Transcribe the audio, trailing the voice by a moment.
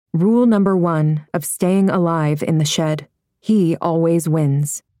Rule number 1 of staying alive in the shed. He always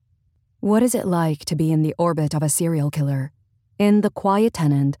wins. What is it like to be in the orbit of a serial killer? In The Quiet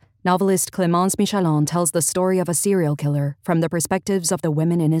Tenant, novelist Clémence Michelin tells the story of a serial killer from the perspectives of the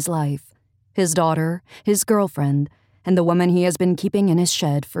women in his life, his daughter, his girlfriend, and the woman he has been keeping in his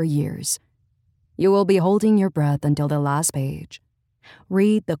shed for years. You will be holding your breath until the last page.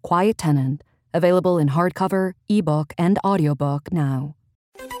 Read The Quiet Tenant, available in hardcover, ebook, and audiobook now.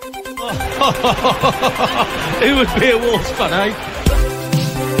 Who would be a Wolves fan, eh?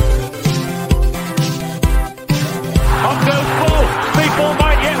 On goes Paul. People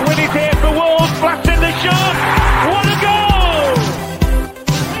might yet win it here for Wolves. Flat in the shot. What a goal!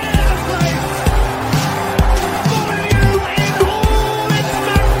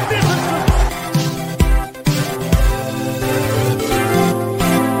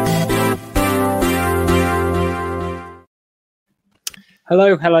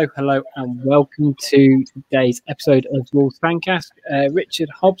 Hello, and welcome to today's episode of Wolves Fancast. Richard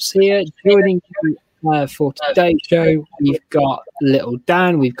Hobbs here, joining you for today's show. We've got Little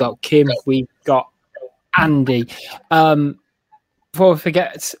Dan, we've got Kim, we've got Andy. Before I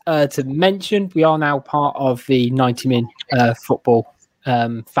forget to mention, we are now part of the 90 Min Football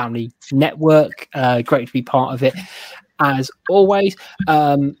Family Network. Great to be part of it. As always,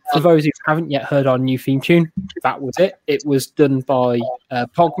 for those who haven't yet heard our new theme tune, that was it. It was done by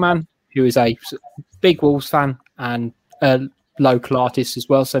Pogman, who is a big Wolves fan and a local artist as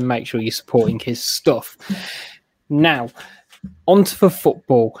well, so make sure you're supporting his stuff. Now, on to the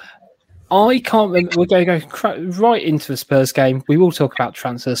football. I can't remember. We're going to go right into the Spurs game. We will talk about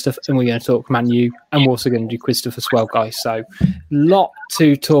transfer stuff, and we're going to talk Man U, and we're also going to do quiz stuff as well, guys. So, lot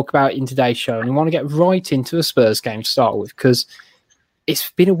to talk about in today's show, and I want to get right into the Spurs game to start with, because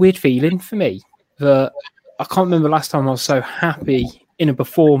it's been a weird feeling for me that I can't remember the last time I was so happy in a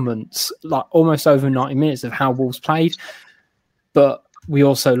performance, like almost over 90 minutes of how Wolves played, but we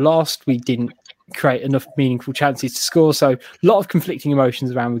also lost. We didn't create enough meaningful chances to score, so a lot of conflicting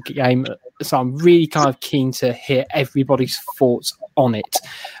emotions around the game, so I'm really kind of keen to hear everybody's thoughts on it.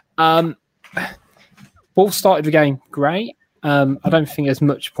 Wolves started the game great. I don't think there's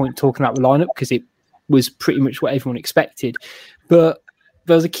much point talking about the lineup because it was pretty much what everyone expected, but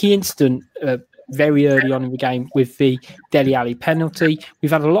there was a key incident very early on in the game with the Dele Alli penalty.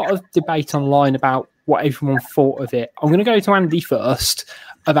 We've had a lot of debate online about what everyone thought of it. I'm going to go to Andy first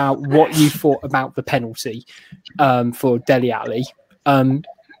about what you thought about the penalty for Dele Alli.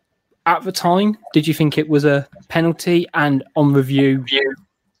 At the time, did you think it was a penalty? And on review,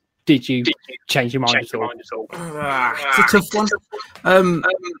 did you change your mind at all? It's a tough one.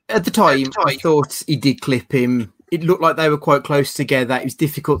 At the time, I thought he did clip him. It looked like they were quite close together. It was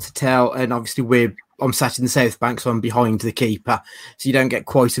difficult to tell. And obviously, I'm sat in the South Bank, so I'm behind the keeper. So you don't get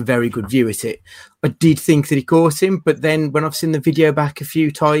quite a very good view at it. I did think that he caught him. But then when I've seen the video back a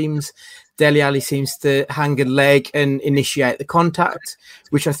few times, Dele Alli seems to hang a leg and initiate the contact,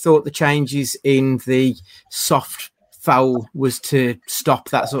 which I thought the changes in the soft foul was to stop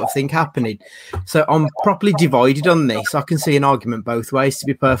that sort of thing happening. So I'm properly divided on this. I can see an argument both ways, to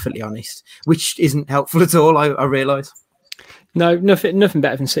be perfectly honest, which isn't helpful at all, I realise. No, nothing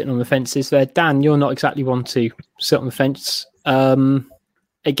better than sitting on the fences there. Dan, you're not exactly one to sit on the fence.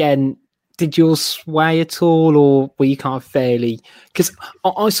 Again, did yours sway at all, or were you kind of fairly... Because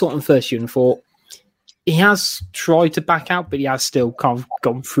I saw it on first view and thought he has tried to back out, but he has still kind of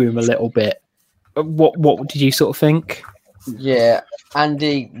gone through him a little bit. What did you sort of think? Yeah,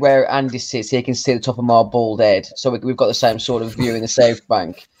 Andy, where Andy sits, he can see the top of my bald head. So we've got the same sort of view in the South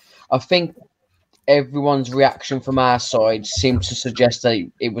Bank. I think everyone's reaction from our side seemed to suggest that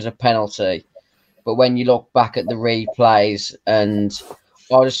it was a penalty. But when you look back at the replays, and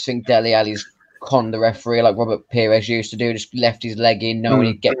I just think Dele Alli's conned the referee like Robert Pires used to do, just left his leg in knowing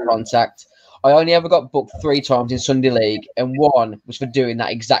he'd get contact. I only ever got booked 3 times in Sunday League, and one was for doing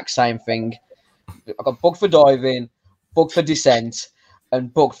that exact same thing. I got booked for diving, booked for dissent,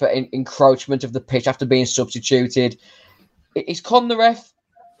 and booked for encroachment of the pitch after being substituted. It's conned the ref.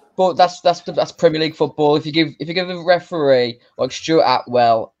 But that's Premier League football. If you give the referee like Stuart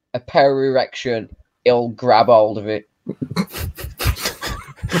Atwell a power erection, he'll grab hold of it.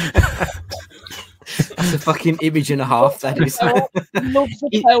 That's a fucking image and a half. That is. Loves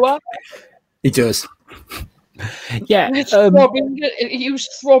the power. He does. Yeah, he was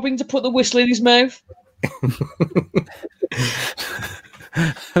throbbing to put the whistle in his mouth.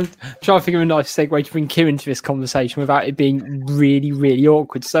 I'm trying to think of a nice segue to bring Kim into this conversation without it being really, really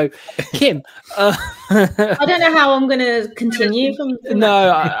awkward. So, Kim, I don't know how I'm going to continue from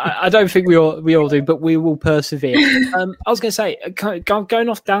no, I don't think we all do, but we will persevere. I was going to say, going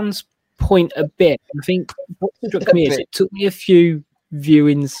off Dan's point a bit, I think what struck me is it took me a few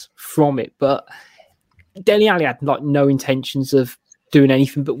viewings from it, but Dele Alli had like no intentions of doing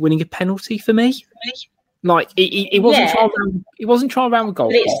anything but winning a penalty for me. Like it wasn't trying around. It wasn't trying around with goal.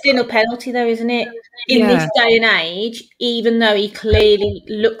 But it's still a penalty, though, isn't it? In this day and age, even though he clearly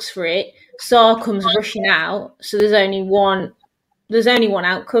looks for it, Sarr comes rushing out. So there's only one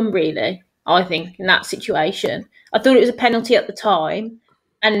outcome, really. I think in that situation, I thought it was a penalty at the time,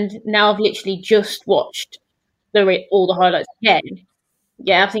 and now I've literally just watched all the highlights again.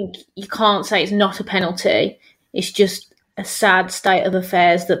 Yeah, I think you can't say it's not a penalty. It's just a sad state of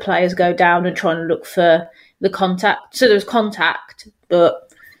affairs that players go down and try and look for the contact. So there's contact,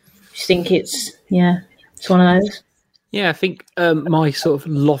 but I just think it's one of those. Yeah, I think my sort of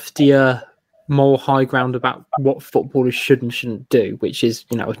loftier moral high ground about what footballers should and shouldn't do, which is,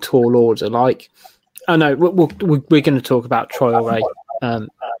 a tall order. Like, I know we're going to talk about Traore,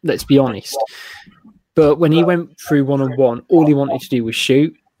 let's be honest. But when he went through one-on-one, all he wanted to do was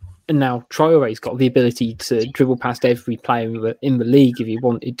shoot. And now Traore's got the ability to dribble past every player in the league if he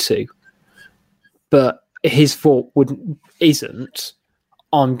wanted to. But his thought isn't,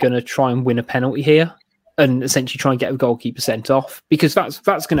 I'm going to try and win a penalty here and essentially try and get a goalkeeper sent off, because that's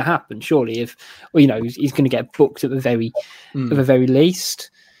going to happen, surely, if he's going to get booked at the very least.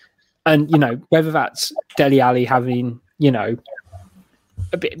 And, whether that's Dele Alli having,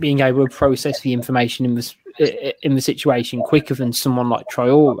 being able to process the information in the situation quicker than someone like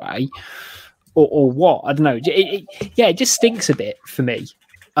Traore, or what, I don't know. It just stinks a bit for me.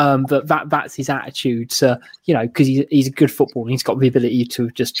 That's his attitude. So, because he's a good footballer, and he's got the ability to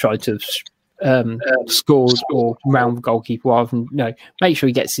just try to score or round the goalkeeper rather than make sure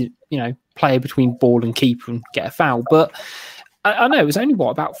he gets player between ball and keeper and get a foul. But I know it was only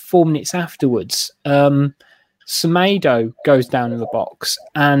about 4 minutes afterwards. Semedo goes down in the box,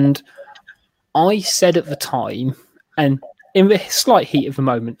 and I said at the time, and in the slight heat of the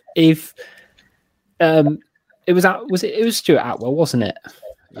moment, if it was Stuart Atwell, wasn't it?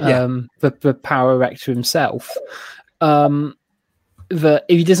 The power erector himself. That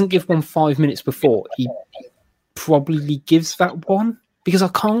if he doesn't give one 5 minutes before, he probably gives that one, because I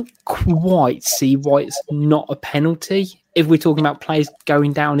can't quite see why it's not a penalty if we're talking about players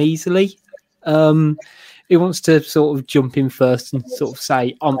going down easily. He wants to sort of jump in first and sort of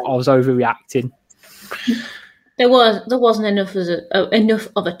say, I was overreacting. There wasn't enough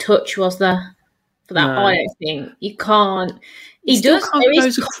of a touch, was there? For that, No. I don't think. You can't. He Still does. can't There goes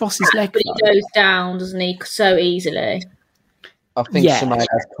is across his leg. but he goes down, doesn't he, so easily? I think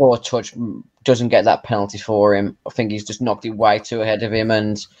Semedo's poor touch doesn't get that penalty for him. I think he's just knocked it way too ahead of him.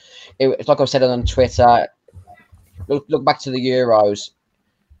 And it's like I've said on Twitter, look back to the Euros.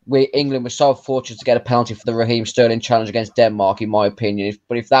 England was so fortunate to get a penalty for the Raheem Sterling challenge against Denmark, in my opinion.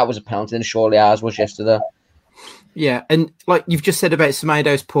 But if that was a penalty, then surely ours was yesterday. Yeah, and like you've just said about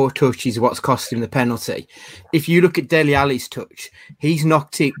Semedo's poor touch is what's cost him the penalty. If you look at Dele Alli's touch, he's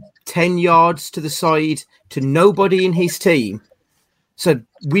knocked it 10 yards to the side to nobody in his team. So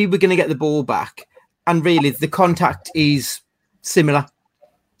we were going to get the ball back, and really the contact is similar.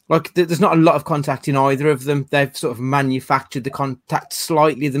 Like, there's not a lot of contact in either of them. They've sort of manufactured the contact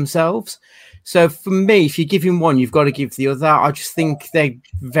slightly themselves. So for me, if you give him one, you've got to give the other. I just think they're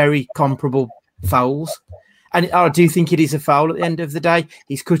very comparable fouls. And I do think it is a foul at the end of the day.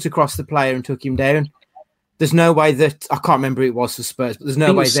 He's cut across the player and took him down. There's no way that... I can't remember who it was for Spurs, but there's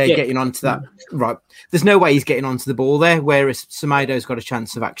no way they're getting onto that. Right. There's no way he's getting onto the ball there, whereas Semedo's got a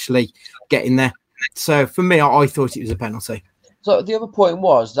chance of actually getting there. So for me, I thought it was a penalty. So the other point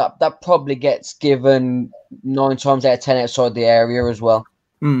was that probably gets given 9 times out of 10 outside the area as well.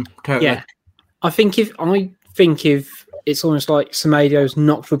 Totally. Yeah. I think if it's almost like Semedo's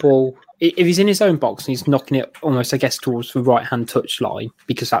knocked the ball, if he's in his own box and he's knocking it almost, I guess, towards the right-hand touch line,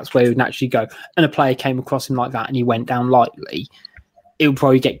 because that's where he would naturally go, and a player came across him like that and he went down lightly, it would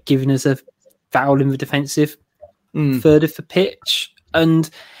probably get given as a foul in the defensive third of the pitch. And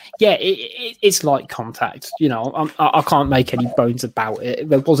yeah, it's like contact. I can't make any bones about it.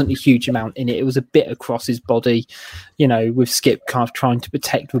 There wasn't a huge amount in it. It was a bit across his body, with Skip kind of trying to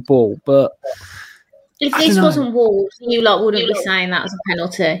protect the ball. But if this wasn't Wolves, you lot wouldn't be saying that as a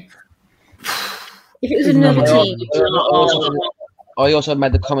penalty. If it was another team, you'd be like, I also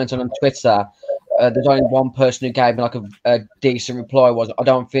made the comment on Twitter. there's only one person who gave me like a decent reply. Was I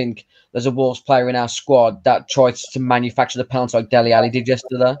don't think there's a Wolves player in our squad that tried to manufacture the penalty like Dele Alli did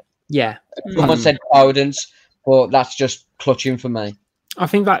yesterday. Yeah. Someone said Odens, but that's just clutching for me. I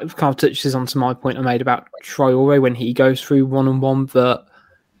think that kind of touches on to my point I made about Traore when he goes through one-on-one,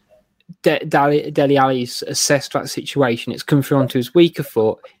 that Dele Alli's assessed that situation. It's come through onto his weaker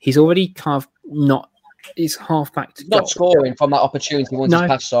foot. He's already kind of not... He's half back to not scoring from that opportunity once he's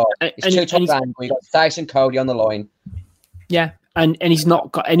passed side. It's too top angle. You've got Dyson Cody on the line. Yeah, and he's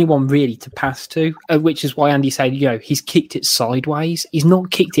not got anyone really to pass to, which is why Andy said, he's kicked it sideways. He's not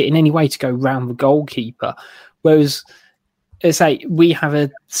kicked it in any way to go round the goalkeeper. Whereas, as I say, we have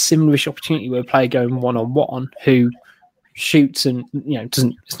a similar-ish opportunity where a player going one-on-one who shoots and,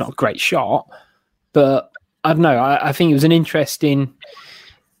 it's not a great shot. But I don't know, I think it was an interesting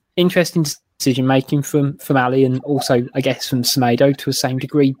decision making from Ali, and also I guess from Semedo to a same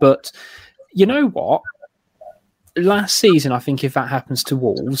degree. But you know what? Last season, I think if that happens to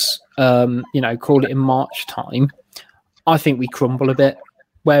Wolves, call it in March time, I think we crumble a bit.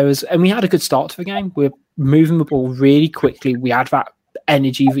 And we had a good start to the game. We're moving the ball really quickly. We had that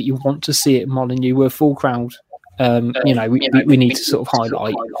energy that you want to see at Molineux. We're full crowd. We need to sort of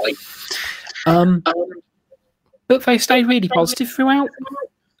highlight. But they stayed really positive throughout.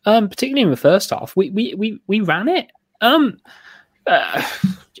 Particularly in the first half, we ran it.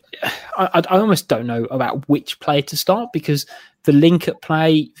 I almost don't know about which player to start, because the link at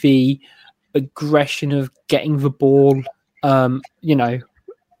play, the aggression of getting the ball,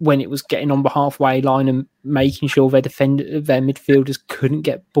 when it was getting on the halfway line and making sure their midfielders couldn't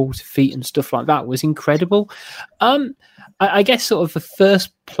get ball to feet and stuff like that was incredible. I guess sort of the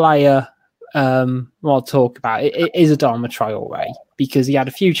first player I'll talk about it is Adama Traore, because he had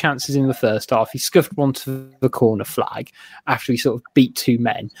a few chances in the first half. He scuffed one to the corner flag after he sort of beat two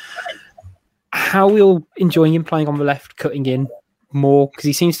men. How are we all enjoying him playing on the left, cutting in more? Because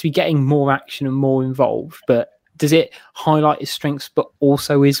he seems to be getting more action and more involved. But does it highlight his strengths but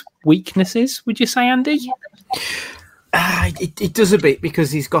also his weaknesses, would you say, Andy? It does a bit,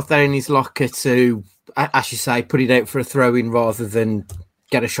 because he's got that in his locker to, as you say, put it out for a throw-in rather than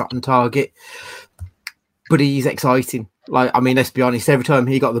get a shot on target. But he's exciting. Let's be honest, every time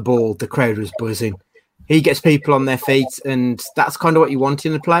he got the ball, the crowd was buzzing. He gets people on their feet, and that's kind of what you want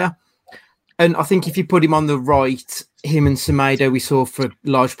in a player. And I think if you put him on the right, him and Semedo, we saw for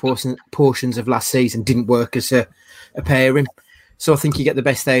large portions of last season, didn't work as a pairing. So I think you get the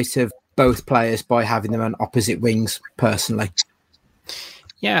best out of both players by having them on opposite wings, personally.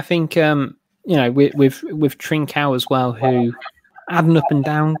 Yeah, I think, with Trincao as well, who had an up and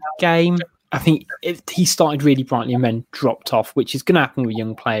down game. I think he started really brightly and then dropped off, which is going to happen with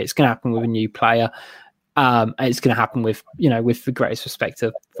young players. It's going to happen with a new player. And it's going to happen with the greatest respect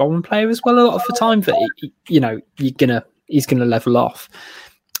to foreign player as well a lot of the time. But he's going to level off.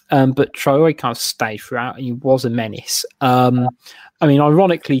 But Traore kind of stayed throughout, and he was a menace.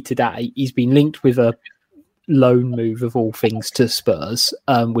 Ironically today, he's been linked with a loan move of all things to Spurs,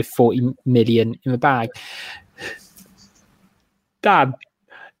 with 40 million in the bag. Dan,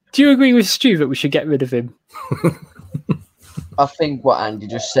 do you agree with Stu that we should get rid of him? I think what Andy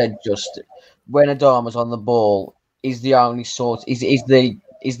just said, when Adama's on the ball, he's the only he's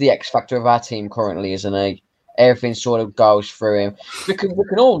the X factor of our team currently, isn't he? Everything sort of goes through him. We can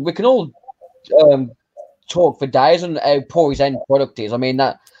all talk for days on how poor his end product is. I mean,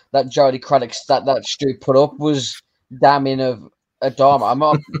 that Jody Craddock stat that Stu put up was damning of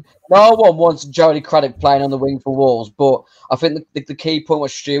Adama. No one wants Jody Craddock playing on the wing for Wolves, but I think the key point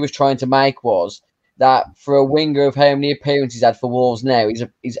what Stu was trying to make was that for a winger of how many appearances he's had for Wolves now,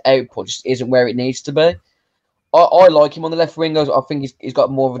 his output just isn't where it needs to be. I like him on the left wing. I think he's got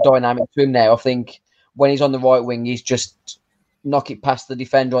more of a dynamic to him now. I think when he's on the right wing, he's just knock it past the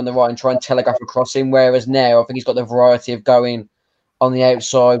defender on the right and try and telegraph across him, whereas now I think he's got the variety of going on the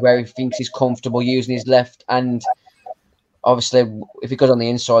outside where he thinks he's comfortable using his left, and obviously, if he goes on the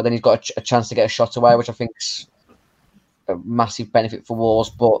inside, then he's got a chance to get a shot away, which I think is a massive benefit for Wolves.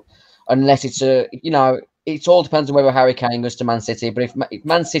 But unless it all depends on whether Harry Kane goes to Man City. But if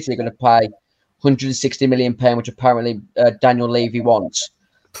Man City are going to pay £160 million, which apparently Daniel Levy wants,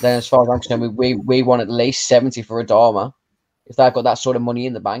 then as far as I'm concerned, we want at least 70 for Adama. If they've got that sort of money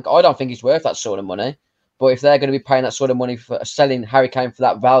in the bank, I don't think he's worth that sort of money. But if they're going to be paying that sort of money for selling Harry Kane for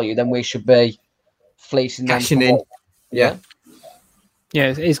that value, then we should be fleecing them. Cashing in. Yeah.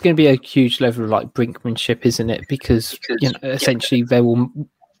 Yeah, it's going to be a huge level of brinkmanship, isn't it? Because essentially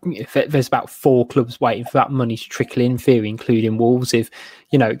there's about 4 clubs waiting for that money to trickle in theory, including Wolves. If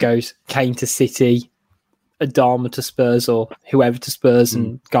it goes Kane to City, Adama to Spurs or whoever to Spurs,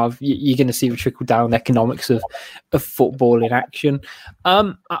 and kind of, you're going to see the trickle down economics of football in action.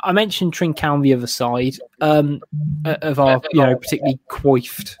 I mentioned Trincao on the other side of our, particularly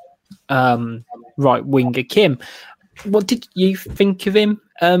coiffed right winger Kim. What did you think of him?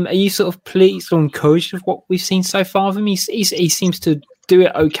 Are you sort of pleased or encouraged with what we've seen so far of him? He seems to do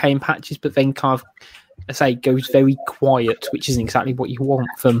it okay in patches, but then kind of, I say, goes very quiet, which isn't exactly what you want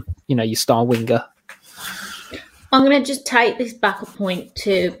from, your star winger. I'm going to just take this back to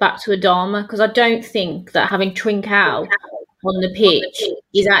Adama, because I don't think that having Trincao on the pitch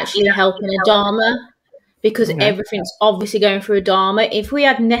is actually helping Adama, because everything's obviously going through Adama. If we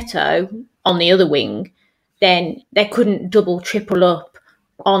had Neto on the other wing, then they couldn't triple up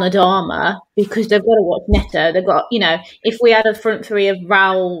on Adama, because they've got to watch Neto. They've got, if we had a front three of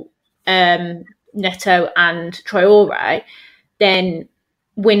Raul, Neto and Traore, then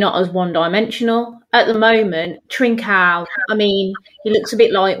we're not as one-dimensional. At the moment, Trincao, he looks a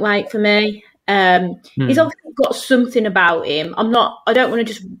bit lightweight for me. He's obviously got something about him. I don't want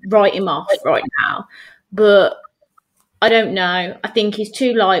to just write him off right now, but I don't know. I think he's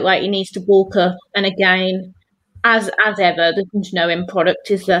too lightweight. He needs to bulk up. And again, as ever, there's no end product,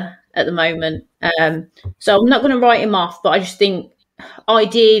 is there, at the moment? So I'm not going to write him off, but I just think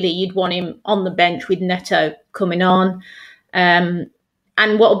ideally you'd want him on the bench with Neto coming on.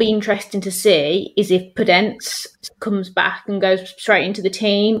 And what will be interesting to see is if Podence comes back and goes straight into the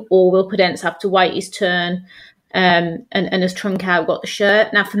team, or will Podence have to wait his turn and has Trincao got the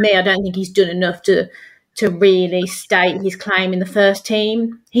shirt? Now, for me, I don't think he's done enough to really state his claim in the first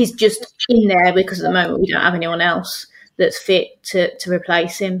team. He's just in there because at the moment we don't have anyone else that's fit to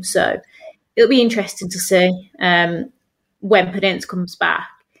replace him. So it'll be interesting to see when Podence comes back,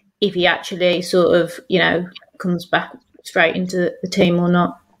 if he actually sort of, comes back straight into the team or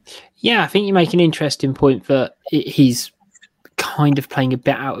not. Yeah, I think you make an interesting point that he's kind of playing a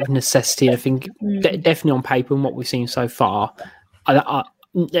bit out of necessity. I think definitely on paper and what we've seen so far,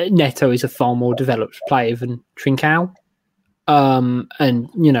 Neto is a far more developed player than Trincao. And,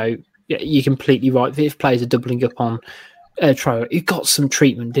 you're completely right. If players are doubling up on Traore, he got some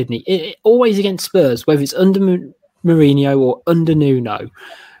treatment, didn't he? Always against Spurs, whether it's under Mourinho or under Nuno.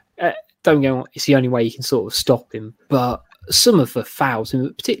 Don't get me wrong, it's the only way you can sort of stop him. But some of the fouls,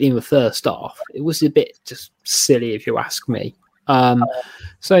 particularly in the first half, it was a bit just silly, if you ask me.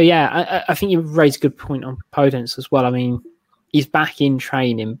 So, yeah, I think you raised a good point on Podence as well. He's back in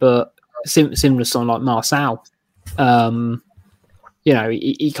training, but similar to someone like Marcel,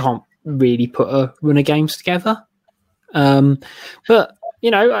 he can't really put a run of games together. But,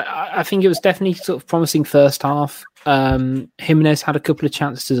 I think it was definitely sort of promising first half. Jimenez had a couple of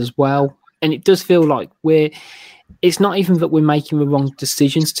chances as well. And it does feel like it's not even that we're making the wrong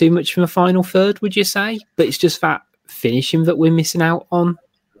decisions too much from the final third, would you say? But it's just that finishing that we're missing out on.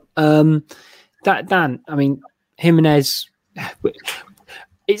 Jimenez,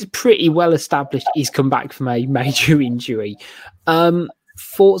 it's pretty well established he's come back from a major injury.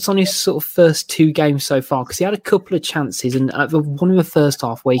 Thoughts on his sort of first two games so far? Because he had a couple of chances, and at one in the first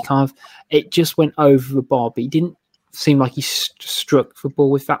half where it just went over the bar, but he didn't seem like he struck the ball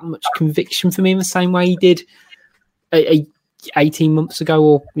with that much conviction for me in the same way he did 18 months ago,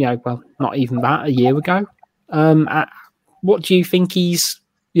 or not even that, a year ago. What do you think he's?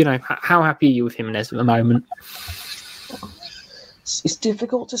 How happy are you with Jimenez at the moment? It's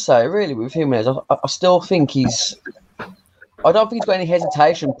difficult to say, really, with Jimenez. I still think I don't think he's got any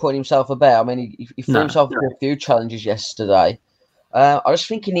hesitation putting himself about. He threw himself into a few challenges yesterday. I just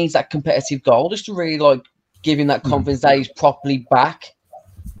think he needs that competitive goal just to really give him that confidence that he's properly back.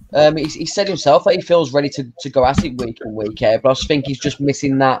 He said himself that he feels ready to go at it week in, week out, but I just think he's just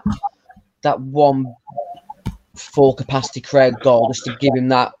missing that one full capacity crowd goal just to give him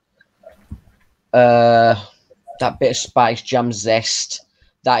that bit of Space Jam zest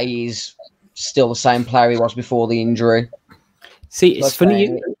that he's still the same player he was before the injury. See, it's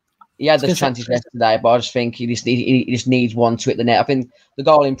funny. He had those chances yesterday, but I just think he just needs one to hit the net. I think the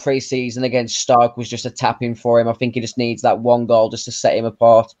goal in pre-season against Stoke was just a tap-in for him. I think he just needs that one goal just to set him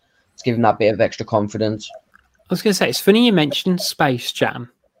apart, to give him that bit of extra confidence. I was going to say, it's funny you mentioned Space Jam,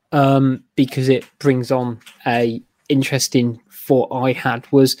 because it brings on a interesting thought I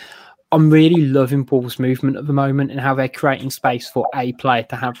had was I'm really loving Wolves' movement at the moment and how they're creating space for a player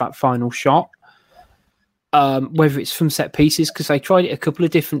to have that final shot. Whether it's from set pieces, because they tried it a couple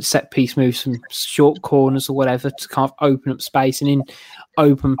of different set piece moves from short corners or whatever to kind of open up space, and in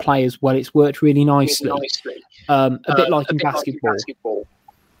open play as well, it's worked really nicely. A bit like in basketball.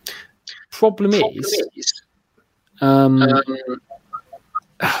 Problem is,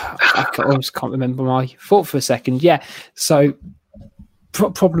 I just can't remember my thought for a second. Yeah. So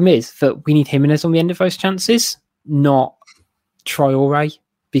problem is that we need Jimenez on the end of those chances, not Traore,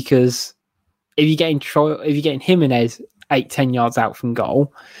 because if you're getting Jimenez 8-10 yards out from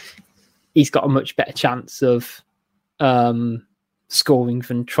goal, he's got a much better chance of scoring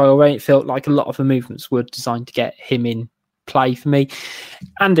than Traore. It felt like a lot of the movements were designed to get him in play for me.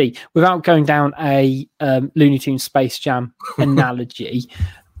 Andy, without going down a Looney Tunes Space Jam analogy,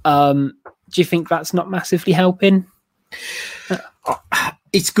 do you think that's not massively helping?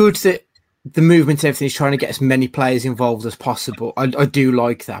 It's good that the movement and everything is trying to get as many players involved as possible. I do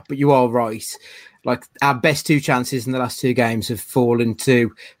like that, but you are right. Like, our best two chances in the last two games have fallen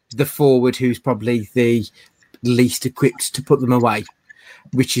to the forward, who's probably the least equipped to put them away,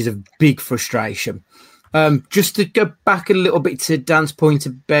 which is a big frustration. Just to go back a little bit to Dan's point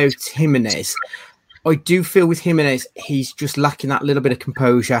about Jimenez, I do feel with Jimenez, he's just lacking that little bit of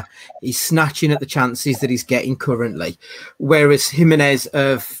composure. He's snatching at the chances that he's getting currently. Whereas Jimenez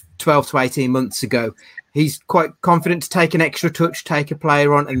of 12 to 18 months ago, he's quite confident to take an extra touch, take a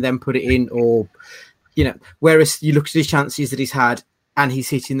player on and then put it in, or, whereas you look at his chances that he's had and he's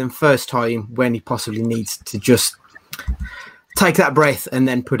hitting them first time when he possibly needs to just take that breath and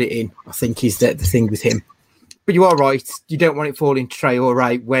then put it in, I think is the thing with him. But you are right. You don't want it falling to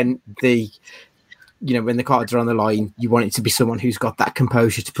Traore when when the cards are on the line. You want it to be someone who's got that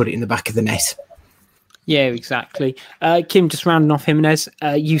composure to put it in the back of the net. Yeah, exactly. Kim, just rounding off Jimenez,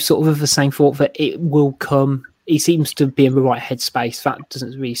 you sort of have the same thought that it will come. He seems to be in the right headspace. That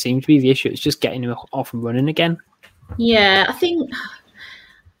doesn't really seem to be the issue. It's just getting him off and running again. Yeah, I think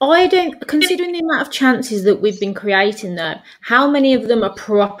I don't, considering the amount of chances that we've been creating though, how many of them are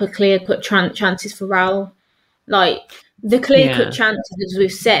proper clear-cut chances for Raul? Like, the clear-cut chances, as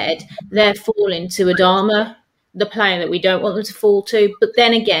we've said, they're falling to Adama, the player that we don't want them to fall to. But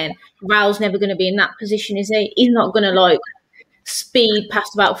then again, Raul's never going to be in that position, is he? He's not going to, speed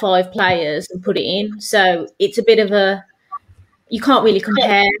past about 5 players and put it in. So it's a bit of you can't really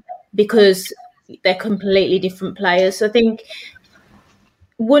compare because they're completely different players. So I think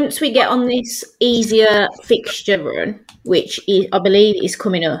once we get on this easier fixture run, which I believe is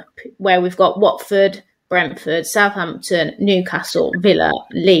coming up, where we've got Watford, Brentford, Southampton, Newcastle, Villa,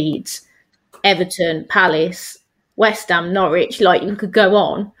 Leeds, Everton, Palace, West Ham, Norwich, you could go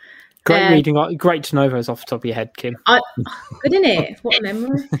on. Great reading, great to know those off the top of your head, Kim. Good, isn't it? What a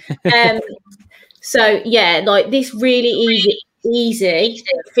memory. So, this really easy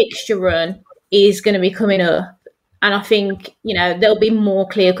fixture run is going to be coming up. And I think, there'll be more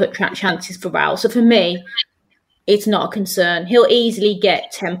clear-cut chances for Raul. So for me, it's not a concern. He'll easily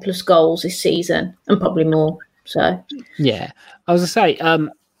get 10 plus goals this season and probably more. So yeah, I was going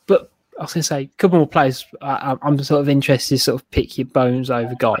to say, a couple more players. I'm sort of interested to sort of pick your bones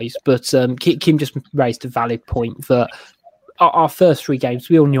over guys, but Kim just raised a valid point that our first 3 games,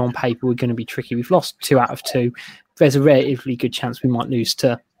 we all knew on paper were going to be tricky. We've lost 2 out of 2. There's a relatively good chance we might lose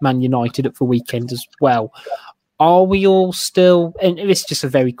to Man United at the weekend as well. Are we all still, and it's just a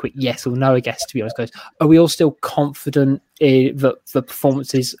very quick yes or no, I guess, to be honest, guys, are we all still confident that the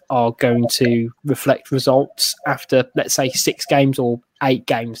performances are going to reflect results after, let's say, 6 games or 8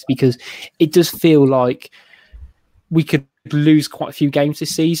 games? Because it does feel like we could lose quite a few games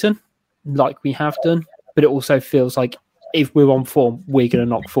this season, like we have done, but it also feels like if we're on form, we're going to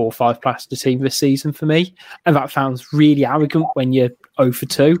knock 4 or 5 past the team this season for me. And that sounds really arrogant when you're 0 for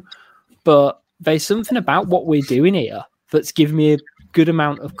 2, but there's something about what we're doing here that's given me a good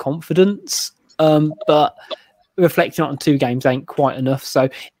amount of confidence. But reflecting on 2 games ain't quite enough. So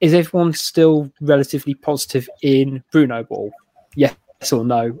is everyone still relatively positive in Bruno Ball? Yes or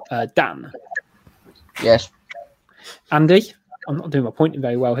no? Dan? Yes. Andy? I'm not doing my pointing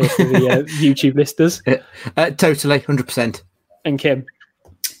very well here for the YouTube listeners. Totally, 100%. And Kim?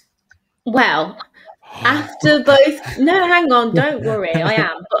 Well, after both... No, hang on, don't worry, I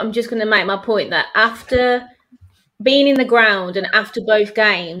am. But I'm just going to make my point that after being in the ground and after both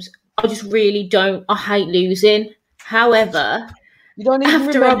games, I just really don't... I hate losing. However... You don't even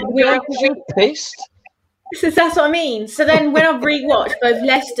remember you're pissed. That's what I mean. So then when I've rewatched both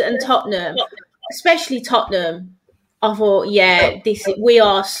Leicester and Tottenham, especially Tottenham, I thought, we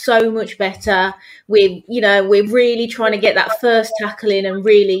are so much better. We're really trying to get that first tackle in and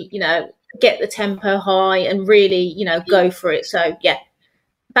really, get the tempo high and really, go for it. So,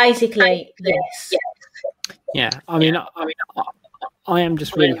 basically, yes. Yeah, I mean, I am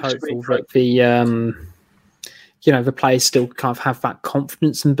just really hopeful that the players still kind of have that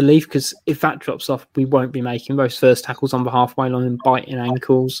confidence and belief, because if that drops off, we won't be making those first tackles on the halfway line and biting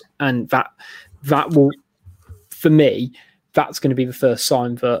ankles, and that will, for me, that's going to be the first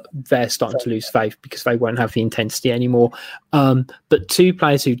sign that they're starting to lose faith because they won't have the intensity anymore. But two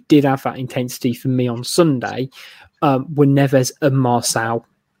players who did have that intensity for me on Sunday were Neves and Marçal.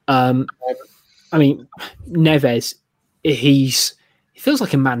 I mean, Neves, he feels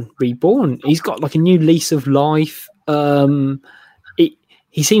like a man reborn. He's got like a new lease of life.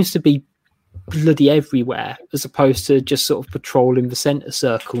 He seems to be bloody everywhere as opposed to just sort of patrolling the centre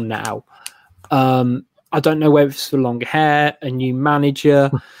circle now. I don't know whether it's for longer hair, a new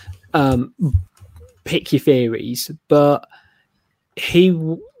manager, pick your theories, but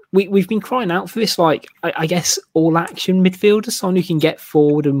we've been crying out for this, like, I guess, all action midfielder, someone who can get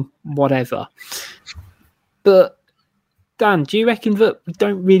forward and whatever. But Dan, do you reckon that we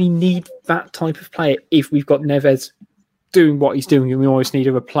don't really need that type of player if we've got Neves doing what he's doing and we always need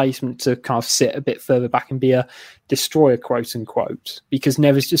a replacement to kind of sit a bit further back and be a destroyer, quote unquote? Because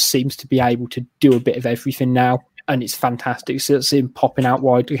Neves just seems to be able to do a bit of everything now, and it's fantastic. So it's him popping out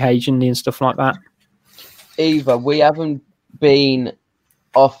wide occasionally and stuff like that. Either we haven't been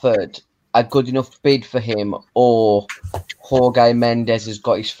offered a good enough bid for him, or Jorge Mendes has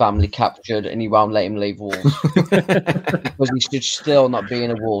got his family captured and he won't let him leave Wolves. Because he should still not be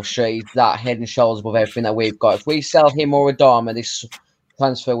in a Wolves shirt. He's that head and shoulders above everything that we've got. If we sell him or Adama this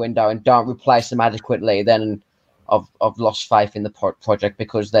transfer window and don't replace them adequately, then I've lost faith in the project,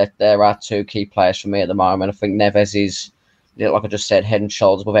 because there are two key players for me at the moment. I think Neves is, like I just said, head and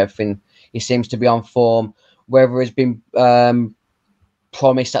shoulders above everything. He seems to be on form. Whether it's been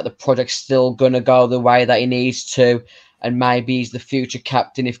promised that the project's still going to go the way that he needs to, and maybe he's the future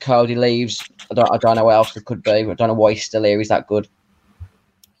captain if Cody leaves. I don't know what else it could be. I don't know why he's still here. He's that good.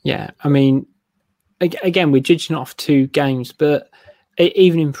 Yeah, I mean, again, we're judging off 2 games, but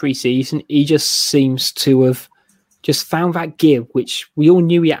even in pre-season, he just seems to have just found that gear, which we all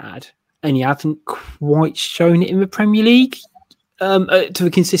knew he had, and he hasn't quite shown it in the Premier League to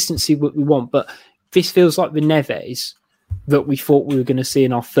the consistency that we want. But this feels like the Neves that we thought we were going to see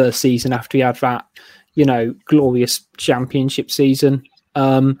in our first season after he had that, glorious championship season.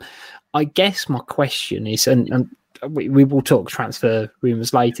 I guess my question is, and we will talk transfer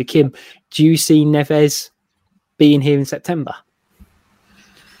rumours later, Kim, do you see Neves being here in September?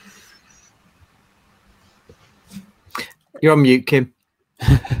 You're on mute, Kim.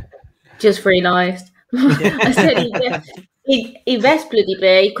 Just realised. I said he best bloody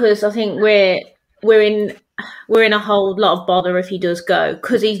be, because I think we're in a whole lot of bother if he does go,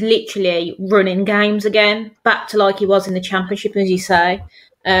 because he's literally running games again, back to like he was in the Championship, as you say.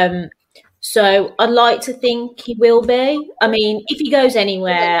 So I'd like to think he will be. I mean, if he goes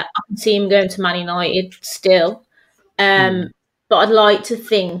anywhere, I can see him going to Man United still. But I'd like to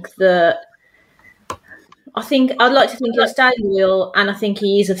think that he'll stay loyal, and I think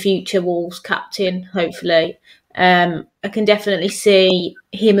he is a future Wolves captain, hopefully. I can definitely see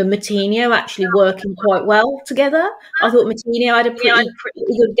him and Moutinho actually working quite well together. I thought Moutinho had a pretty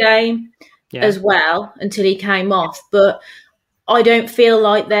good game as well until he came off, but I don't feel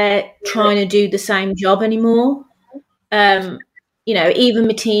like they're trying to do the same job anymore. Even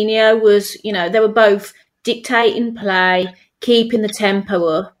Moutinho was, they were both dictating play, keeping the tempo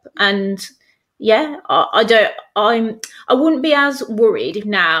up, and I wouldn't be as worried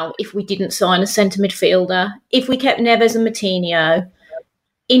now if we didn't sign a centre midfielder. If we kept Neves and Moutinho,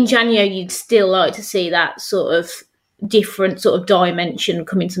 in January you'd still like to see that sort of different sort of dimension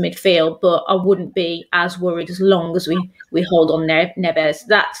come into midfield, but I wouldn't be as worried as long as we hold on Neves.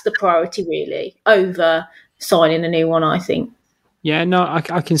 That's the priority, really, over signing a new one, I think. Yeah, no,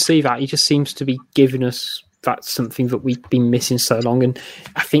 I can see that. He just seems to be giving us that's something that we've been missing so long, and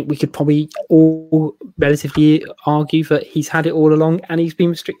I think we could probably all relatively argue that he's had it all along, and he's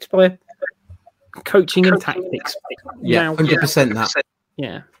been restricted by coaching and tactics. Yeah, 100% that.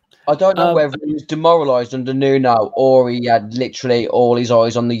 Yeah. I don't know whether he was demoralised under Nuno, or he had literally all his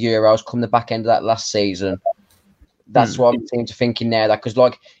eyes on the Euros come the back end of that last season. That's what I'm seeming to thinking now, that because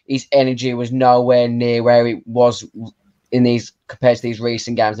like his energy was nowhere near where it was in these compared to these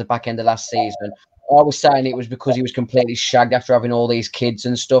recent games, the back end of last season. I was saying it was because he was completely shagged after having all these kids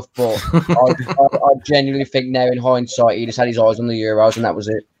and stuff, but I genuinely think now in hindsight he just had his eyes on the Euros and that was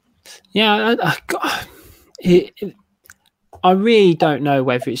it. Yeah, I really don't know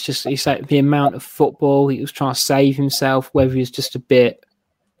whether it's just the amount of football he was trying to save himself, whether he's just a bit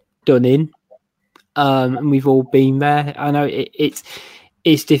done in, and we've all been there. I know it's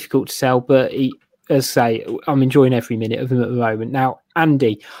difficult to tell, but as I say, I'm enjoying every minute of him at the moment. Now,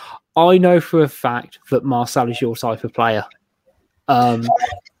 Andy, I know for a fact that Marçal is your type of player.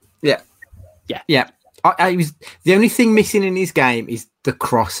 Yeah. I was the only thing missing in his game is the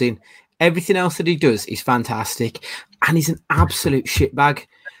crossing, Everything else that he does is fantastic, and he's an absolute shitbag.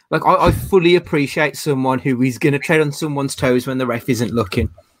 Like, I fully appreciate someone who is going to tread on someone's toes when the ref isn't looking,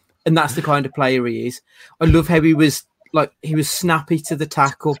 and that's the kind of player he is. I love how he was snappy to the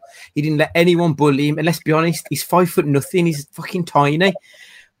tackle. He didn't let anyone bully him, and let's be honest, he's 5'0". He's fucking tiny, and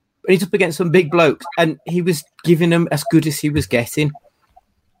he's up against some big blokes, and he was giving them as good as he was getting.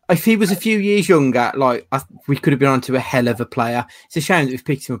 If he was a few years younger, we could have been on to a hell of a player. It's a shame that we've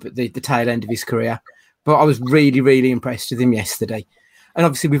picked him up at the tail end of his career. But I was really, really impressed with him yesterday. And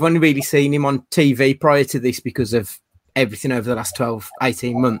obviously, we've only really seen him on TV prior to this because of everything over the last 12,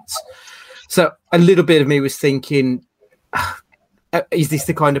 18 months. So a little bit of me was thinking, is this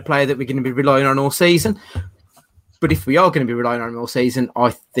the kind of player that we're going to be relying on all season? But if we are going to be relying on him all season,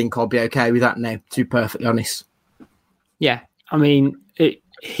 I think I'll be okay with that now, to be perfectly honest. Yeah, I mean,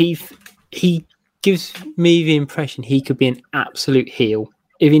 he gives me the impression he could be an absolute heel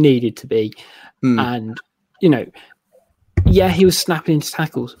if he needed to be. And, he was snapping into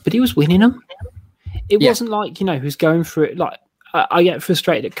tackles, but he was winning them. It wasn't like, he was going for it. Like, I get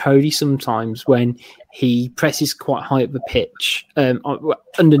frustrated at Cody sometimes when he presses quite high up the pitch,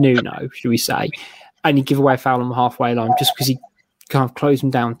 under Nuno, should we say, and he give away a foul on the halfway line just because he kind of closed him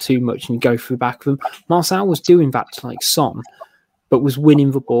down too much and go through the back of him. Marcel was doing that to Son, but was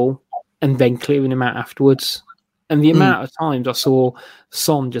winning the ball and then clearing him out afterwards. And the amount of times I saw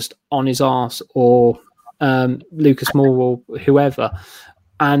Son just on his arse, or Lucas Moore or whoever,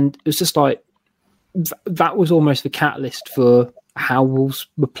 and it was just like, that was almost the catalyst for how Wolves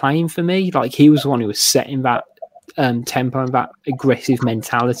were playing for me. Like, he was the one who was setting that tempo and that aggressive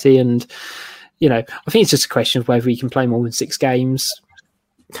mentality. And, I think it's just a question of whether he can play more than 6 games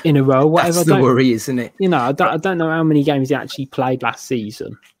in a row, whatever. That's the worry, isn't it? I don't know how many games he actually played last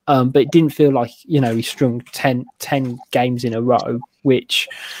season, but it didn't feel like he strung 10 games in a row, which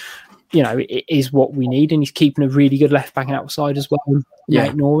it is what we need, and he's keeping a really good left back outside as well.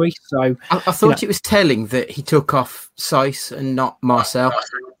 Nate Nori. So I thought it was telling that he took off Saiss and not Marcel.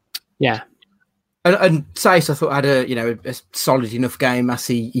 Yeah, and Saiss I thought had a solid enough game as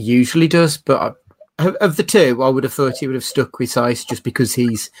he usually does, but of the two, I would have thought he would have stuck with Saiss just because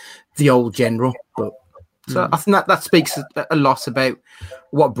he's the old general. But so I think that speaks a lot about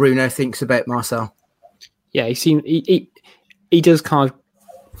what Bruno thinks about Marcel. Yeah, he does kind of.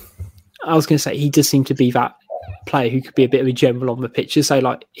 I was going to say, he does seem to be that player who could be a bit of a general on the pitch.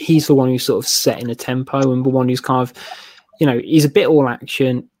 So, he's the one who's sort of setting a tempo, and the one who's kind of, he's a bit all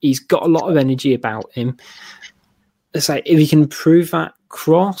action. He's got a lot of energy about him. So, if he can improve that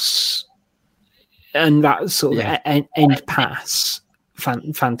cross and that sort of end pass,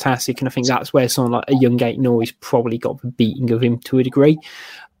 fantastic. And I think that's where someone like a young Gate Noise probably got the beating of him to a degree.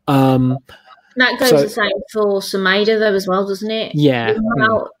 That goes the same for Semedo, though, as well, doesn't it? Yeah.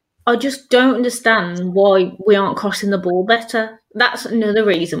 I just don't understand why we aren't crossing the ball better. That's another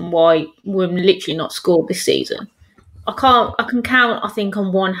reason why we're literally not scored this season. I can count, I think,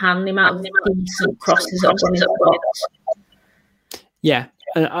 on one hand the amount of decent crosses I've done in the box. Yeah,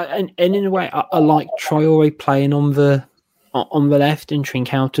 and in a way, I like Traore playing on the left and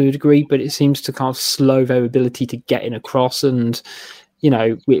Trincao to a degree, but it seems to kind of slow their ability to get in across. And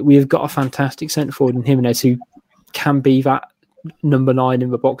we've got a fantastic centre forward in Jimenez who can be that number 9 in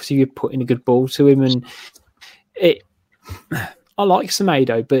the box if you're putting a good ball to him. And I like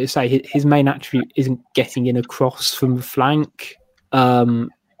Semedo, but his main attribute isn't getting in across from the flank.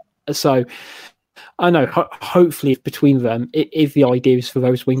 So I know, hopefully between them, if the idea is for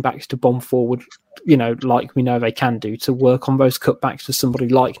those wing backs to bomb forward, like we know they can do, to work on those cutbacks for somebody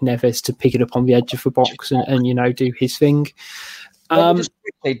like Neves to pick it up on the edge of the box and do his thing. Let me just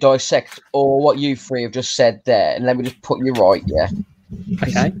quickly dissect what you three have just said there, and let me just put you right, yeah?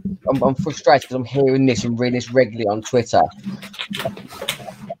 Okay. I'm frustrated because I'm hearing this and reading this regularly on Twitter.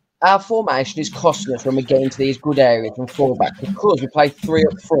 Our formation is costing us when we get into these good areas from fullback because we play 3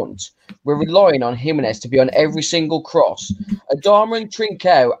 up front. We're relying on Jimenez to be on every single cross. Adama and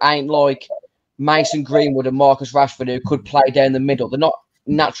Trincao ain't like Mason Greenwood and Marcus Rashford who could play down the middle. They're not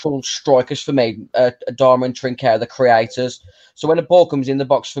natural strikers for me. Adama and Trincao, the creators. So when the ball comes in the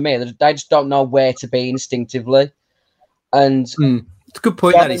box for me, they just don't know where to be instinctively. And it's a good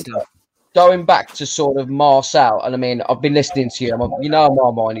point that is done. Going back to sort of Marcel, and I mean, I've been listening to you. My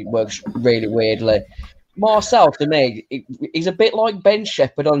mind it works really weirdly. Marcel, to me, he's a bit like Ben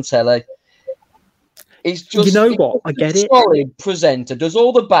Shephard on telly. He's just, I get it. Solid presenter, does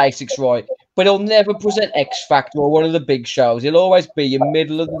all the basics right, but he'll never present X Factor or one of the big shows. He'll always be your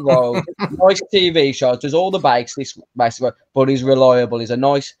middle of the road, nice TV shows, does all the basics, basically, but he's reliable. He's a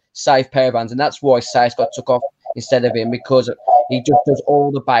nice, safe pair of hands, and that's why Sace got took off instead of him, because He just does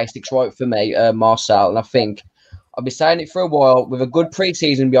all the basics right for me, Marcel. And I think I've been saying it for a while. With a good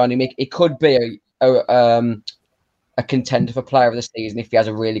pre-season behind him, it could be a contender for player of the season if he has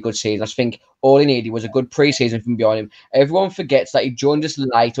a really good season. I think all he needed was a good pre-season from behind him. Everyone forgets that he joined us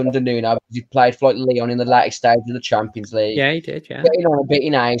late under Nuno because he played for Lyon in the later stage of the Champions League. Yeah, he did, yeah. Getting on a bit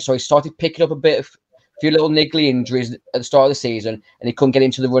in age, so he started picking up a few little niggly injuries at the start of the season, and he couldn't get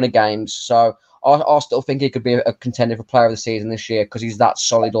into the run of games. So I still think he could be a contender for player of the season this year because he's that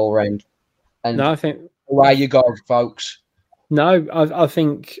solid all round. And no, I think away you go, folks. No, I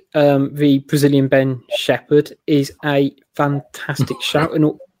think the Brazilian Ben Shephard is a fantastic shout and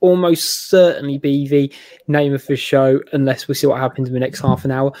will almost certainly be the name of the show unless we see what happens in the next half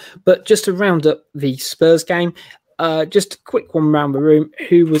an hour. But just to round up the Spurs game, just a quick one around the room.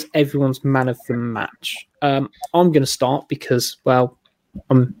 Who was everyone's man of the match? I'm going to start because, well,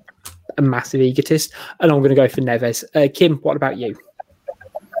 I'm a massive egotist and I'm going to go for Neves. Kim, what about you?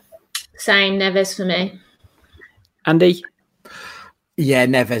 Same, Neves for me. Andy? Yeah,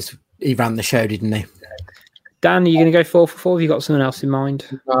 Neves, he ran the show, didn't he? Dan, are you going to go 4 for 4? Have you got someone else in mind?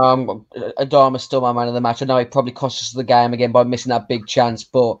 Adama's still my man of the match. I know he probably cost us the game again by missing that big chance,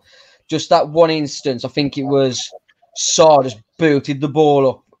 but just that one instance, I think it was Sarr just booted the ball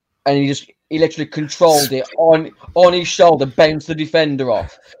up and he literally controlled it on his shoulder, bounced the defender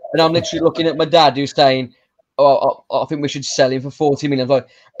off. And I'm literally looking at my dad who's saying, I think we should sell him for 40 million. I'm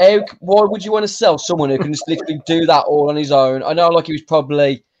like, why would you want to sell someone who can just literally do that all on his own? I know he was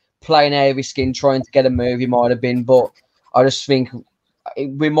probably playing out of his skin, trying to get a move, he might have been, but I just think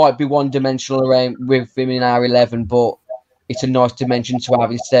we might be one-dimensional around with him in our 11, but it's a nice dimension to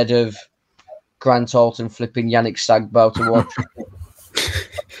have instead of Grant Alton flipping Yannick Sagbo to watch.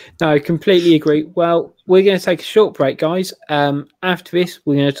 No, I completely agree. Well, we're going to take a short break, guys. After this,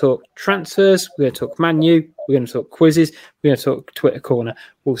 we're going to talk transfers, we're going to talk Man U, we're going to talk quizzes, we're going to talk Twitter Corner.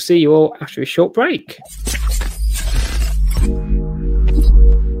 We'll see you all after a short break.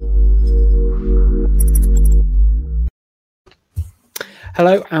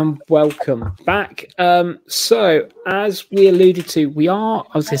 Hello and welcome back. So, as we alluded to, we are,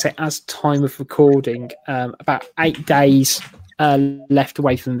 I was going to say, as time of recording, about 8 days left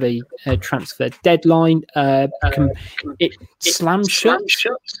away from the transfer deadline. It slams shut,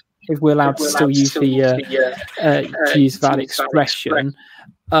 if we're allowed to still use that expression.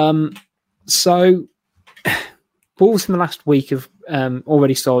 So, Wolves in the last week have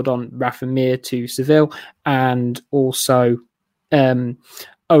already sold on Rafa Mir to Seville and also Owen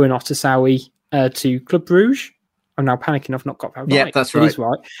Otasowie to Club Brugge. I'm now panicking. I've not got that right. Yeah, that's right. It is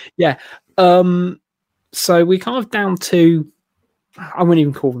right. Yeah. So we're kind of down to, I wouldn't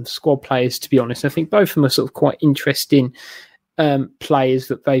even call them squad players, to be honest. I think both of them are sort of quite interesting players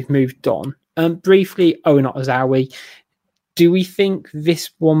that they've moved on. Briefly, Owen Otasowie. Do we think this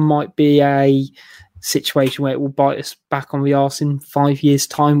one might be a situation where it will bite us back on the arse in 5 years'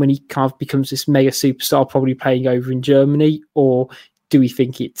 time when he kind of becomes this mega superstar, probably playing over in Germany? Or do we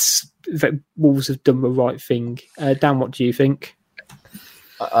think it's that Wolves have done the right thing? Dan, what do you think?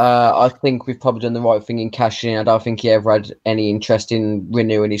 I think we've probably done the right thing in cashing in. I don't think he ever had any interest in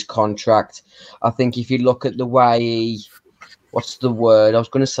renewing his contract. I think if you look at the way he, what's the word? I was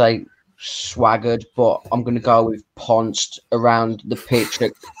going to say swaggered, but I'm going to go with pounced around the pitch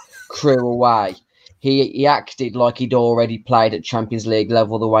at Crewe away. He acted like he'd already played at Champions League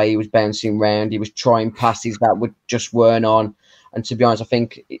level, the way he was bouncing around. He was trying passes that just weren't on. And to be honest, I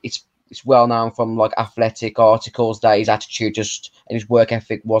think it's well known from like athletic articles that his attitude and his work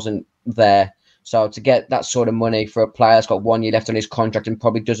ethic wasn't there. So to get that sort of money for a player that's got 1 year left on his contract and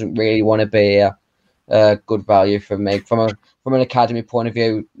probably doesn't really want to be a good value for me. From an academy point of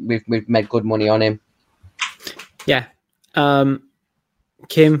view, we've made good money on him. Yeah.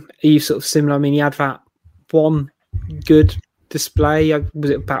 Kim, are you sort of similar? I mean, he had that one good display.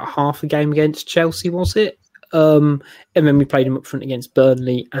 Was it about half a game against Chelsea, was it? And then we played him up front against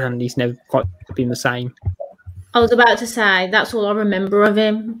Burnley, and he's never quite been the same. I was about to say, that's all I remember of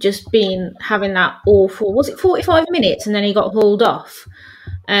him, just having that awful, was it 45 minutes, and then he got hauled off.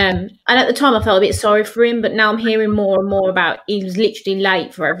 And at the time I felt a bit sorry for him, but now I'm hearing more and more about he was literally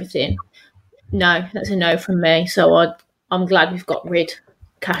late for everything. No, that's a no from me. So I'm glad we've got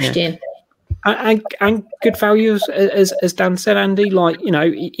cashed in. And good value, as Dan said, Andy. Like, you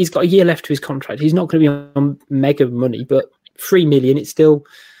know, he's got a year left to his contract. He's not going to be on mega money, but 3 million, it's still,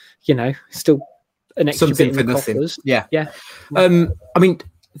 you know, an extra something bit for nothing. Coffers. Yeah. I mean,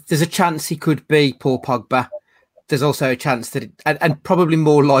 there's a chance he could be Paul Pogba. There's also a chance that, and probably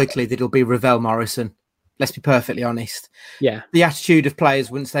more likely that it'll be Ravel Morrison. Let's be perfectly honest. Yeah. The attitude of players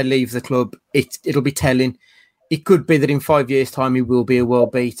once they leave the club, it'll be telling. it could be that in 5 years' time he will be a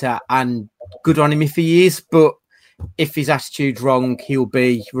world beater, and good on him if he is. But if his attitude's wrong, he'll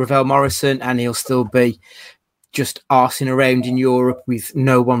be Ravel Morrison, and he'll still be just arsing around in Europe with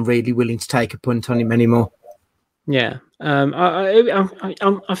no one really willing to take a punt on him anymore. Yeah, I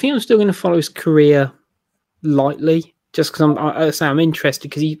think I'm still going to follow his career lightly, just because I'm interested,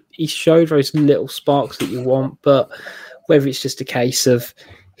 because he showed those little sparks that you want, but whether it's just a case of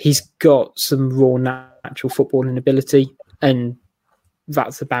he's got some raw natural footballing ability and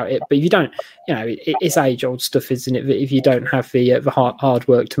that's about it. But if you don't, it's age-old stuff, isn't it? That if you don't have the hard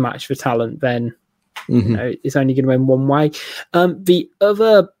work to match the talent, then it's only going to end one way. The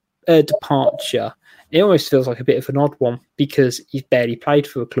other departure, it almost feels like a bit of an odd one because he's barely played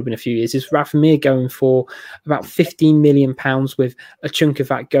for a club in a few years. Is Rafamir going for about £15 million, with a chunk of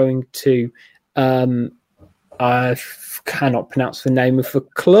that going to I cannot pronounce the name of the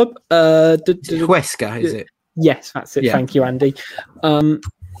club. Huesca, is it? Yes, that's it. Yeah. Thank you, Andy.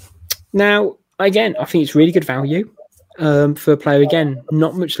 Now, again, I think it's really good value for a player. Again,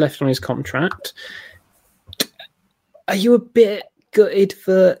 not much left on his contract. Are you a bit gutted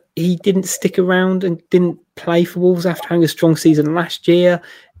that he didn't stick around and didn't play for Wolves after having a strong season last year?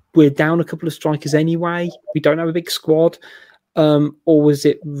 We're down a couple of strikers anyway. We don't have a big squad. Or was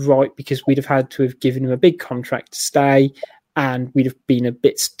it right because we'd have had to have given him a big contract to stay and we'd have been a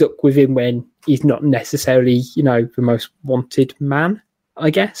bit stuck with him when he's not necessarily, the most wanted man, I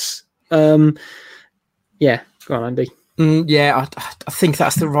guess? Yeah, go on, Andy. Yeah, I think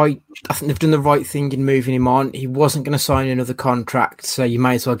that's the right. I think they've done the right thing in moving him on. He wasn't going to sign another contract, so you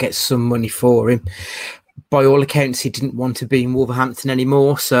may as well get some money for him. By all accounts, he didn't want to be in Wolverhampton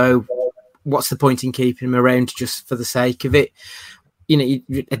anymore. So, what's the point in keeping him around just for the sake of it? You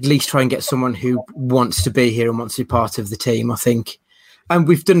at least try and get someone who wants to be here and wants to be part of the team, I think. And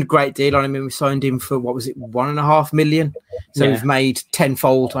we've done a great deal on him. And we signed him for, what was it, $1.5 million? So we've made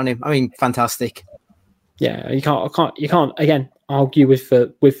tenfold on him. I mean, fantastic. Yeah, you can't again argue with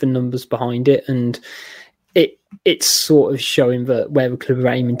the numbers behind it, and it's sort of showing that where the club are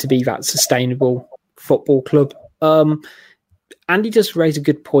aiming to be that sustainable football club. Andy just raised a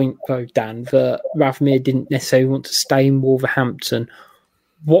good point though, Dan, that Rafamir didn't necessarily want to stay in Wolverhampton.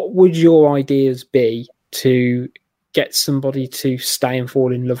 What would your ideas be to get somebody to stay and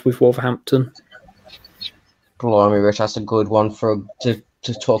fall in love with Wolverhampton? Blimey, Rich, that's a good one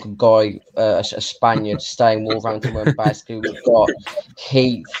to talk a guy, a Spaniard, staying Wolverhampton when basically we've got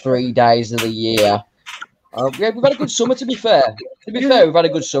heat 3 days of the year. We've had a good summer, to be fair. We've had a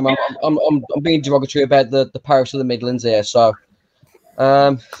good summer. I'm being derogatory about the Paris of the Midlands here, so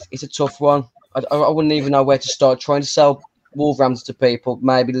it's a tough one. I wouldn't even know where to start trying to sell Wolverhampton to people.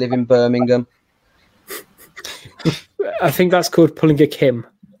 Maybe live in Birmingham. I think that's called pulling a Kim.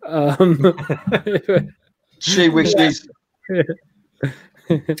 She wishes.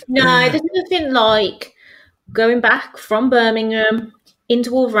 No, there's nothing like going back from Birmingham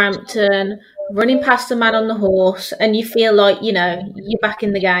into Wolverhampton, running past a man on the horse, and you feel like, you're back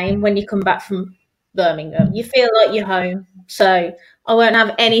in the game when you come back from Birmingham. You feel like you're home. So I won't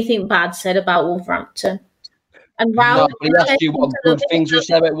have anything bad said about Wolverhampton. And nobody asked you what good things you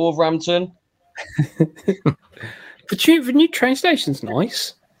say about Wolverhampton. The new train station's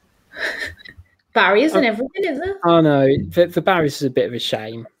nice. Barriers and everything, isn't it? Oh no, the barriers is a bit of a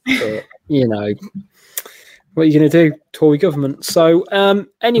shame, but what are you going to do? Tory government. So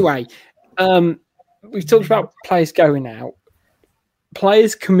anyway, we've talked about players going out.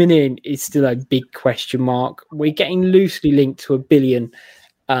 Players coming in is still a big question mark. We're getting loosely linked to 1 billion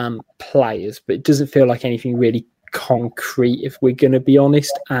players, but it doesn't feel like anything really concrete, if we're going to be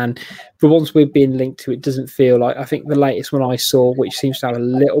honest. And the ones we're being linked to, it doesn't feel like. I think the latest one I saw, which seems to have a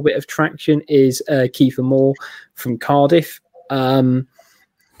little bit of traction, is Kiefer Moore from Cardiff, and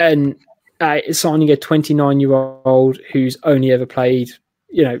signing a 29-year-old who's only ever played,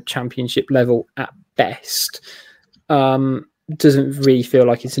 championship level at best. Doesn't really feel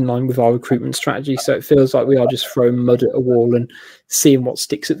like it's in line with our recruitment strategy. So it feels like we are just throwing mud at a wall and seeing what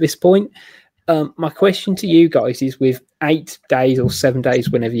sticks at this point. My question to you guys is, with 8 days or 7 days,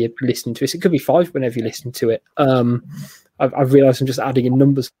 whenever you're listening to this, it could be 5 whenever you listen to it. I've realised I'm just adding in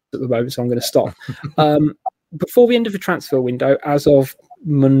numbers at the moment, so I'm going to stop. Before the end of the transfer window, as of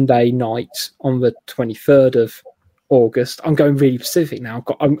Monday night on the 23rd of August, I'm going really specific now.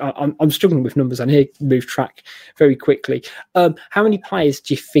 I'm struggling with numbers. I need to move track very quickly. How many players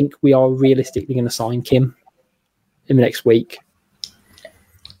do you think we are realistically going to sign, Kim, in the next week?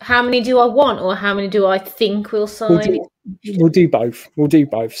 How many do I want, or how many do I think we'll sign? We'll do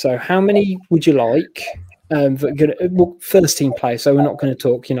both. So how many would you like? First team players. So we're not going to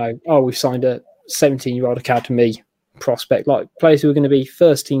talk, we've signed a 17-year-old academy prospect, like players who are going to be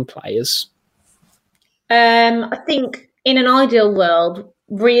first-team players? I think in an ideal world,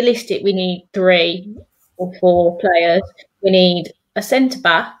 realistic, we need 3 or 4 players. We need a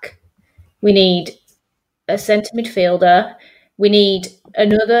centre-back. We need a centre midfielder. We need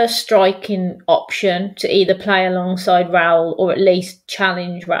another striking option to either play alongside Raul or at least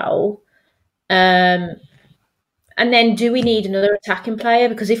challenge Raul. And then do we need another attacking player?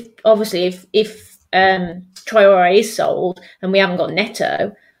 Because if Traore is sold and we haven't got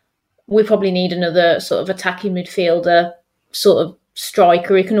Neto, we probably need another sort of attacking midfielder, sort of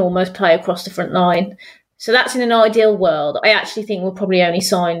striker who can almost play across the front line. So that's in an ideal world. I actually think we'll probably only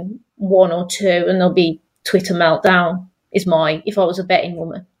sign 1 or 2 and there'll be Twitter meltdown if I was a betting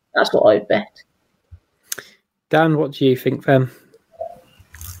woman. That's what I would bet. Dan, what do you think, then?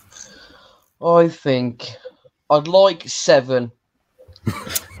 I think I'd like 7.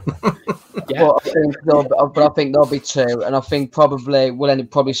 Yeah. But I think there'll be 2, and I think probably we'll end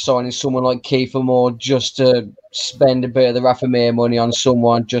up signing someone like Kiefer Moore just to spend a bit of the Rafamir money on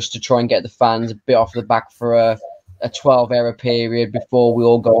someone just to try and get the fans a bit off the back for a 12-hour period before we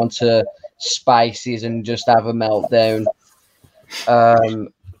all go onto Spaces and just have a meltdown. I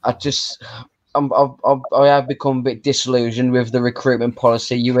have become a bit disillusioned with the recruitment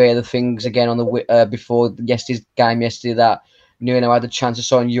policy. You hear the things again on the before yesterday's game yesterday that Nuno had the chance to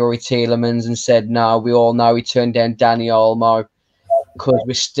sign Yuri Tielemans and said no. We all know he turned down Dani Olmo because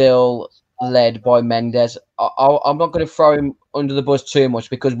we're still led by Mendes. I'm not going to throw him under the bus too much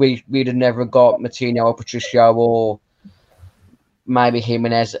because we'd have never got Moutinho or Patricio or maybe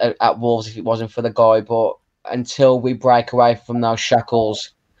Jimenez at Wolves if it wasn't for the guy. But until we break away from those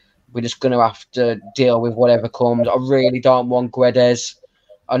shackles, we're just going to have to deal with whatever comes. I really don't want Guedes.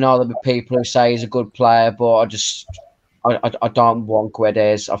 I know there'll be people who say he's a good player, but I don't want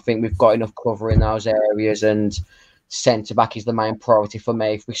Guedes. I think we've got enough cover in those areas, and centre-back is the main priority for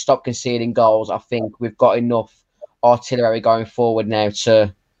me. If we stop conceding goals, I think we've got enough artillery going forward now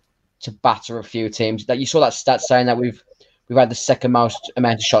to batter a few teams. That you saw that stat saying that we've had the second most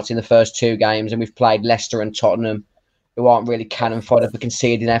amount of shots in the first 2 games, and we've played Leicester and Tottenham, who aren't really cannon fodder for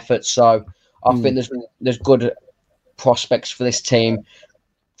conceding efforts. So I think there's good prospects for this team.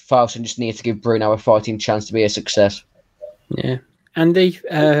 Fosun just needs to give Bruno a fighting chance to be a success. Yeah. Andy,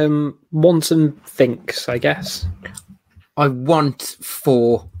 wants and thinks, I guess. I want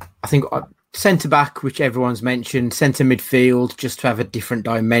 4. I think centre-back, which everyone's mentioned, centre midfield, just to have a different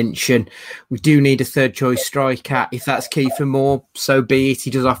dimension. We do need a third-choice striker. If that's Kiefer Moore, so be it. He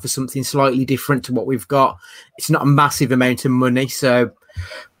does offer something slightly different to what we've got. It's not a massive amount of money, so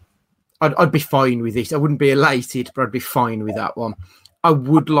I'd be fine with it. I wouldn't be elated, but I'd be fine with that one. I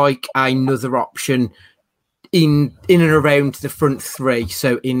would like another option in and around the front 3,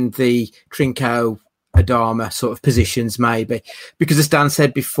 so in the Trinco, Adama sort of positions maybe, because as Dan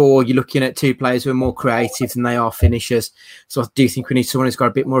said before, you're looking at 2 players who are more creative than they are finishers. So I do think we need someone who's got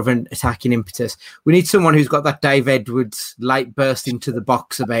a bit more of an attacking impetus. We need someone who's got that Dave Edwards late burst into the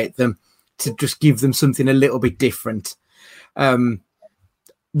box about them to just give them something a little bit different.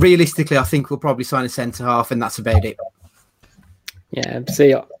 Realistically, I think we'll probably sign a centre half, and that's about it. Yeah,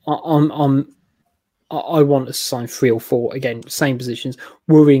 see, I want to sign 3 or 4, again, same positions,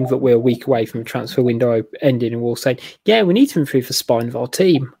 worrying that we're a week away from the transfer window ending and we're all saying, yeah, we need to improve the spine of our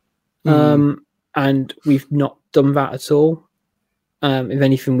team. And we've not done that at all. If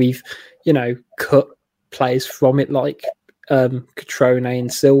anything, we've, cut players from it like Catrone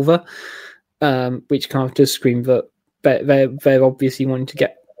and Silva, which kind of does scream that they're obviously wanting to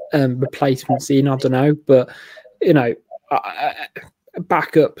get replacements in, I don't know, but, a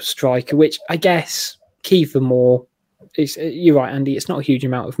backup striker, which I guess Kiefer Moore, you're right, Andy, it's not a huge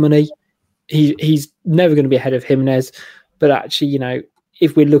amount of money. He's never going to be ahead of Jimenez, but actually,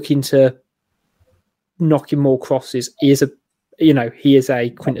 if we're looking to knock in more crosses, he is a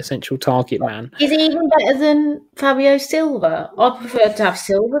quintessential target man. Is he even better than Fabio Silva? I prefer to have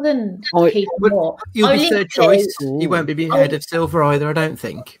Silva than Kiefer Moore. You'll be third choice. He won't be ahead of Silva either, I don't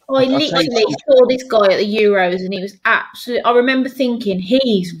think. I literally saw this guy at the Euros and he was absolutely... I remember thinking,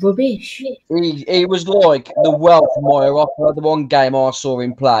 he's rubbish. He was like the Welsh Moyer off the one game I saw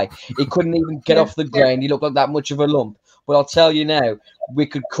him play. He couldn't even get off the ground. He looked like that much of a lump. But I'll tell you now, we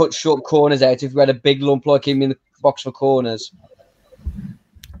could cut short corners out if we had a big lump like him in the box for corners.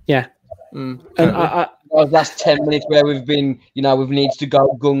 Yeah. And those last 10 minutes where we've been, we've needs to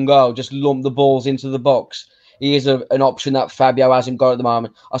go gung-go, just lump the balls into the box. He is an option that Fabio hasn't got at the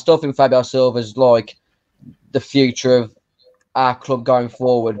moment. I still think Fabio Silva's like the future of our club going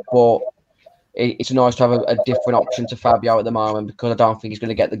forward, but it's nice to have a different option to Fabio at the moment, because I don't think he's going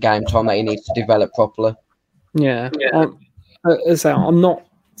to get the game time that he needs to develop properly. Yeah. I'm not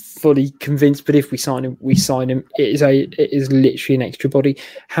fully convinced, but if we sign him, we sign him. It is literally an extra body.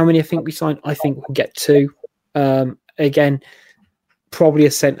 How many I think we sign? I think we'll get 2. Again, probably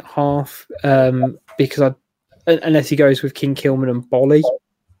a centre half, because unless he goes with King, Kilman and Bolly,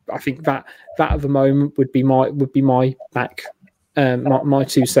 I think that at the moment would be my back, my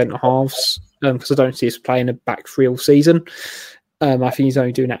 2 centre halves, because I don't see us playing a back 3 all season. I think he's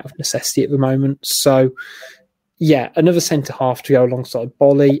only doing that out of necessity at the moment. So, yeah, another centre half to go alongside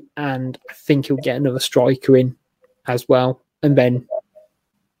Bolly, and I think he'll get another striker in as well, and then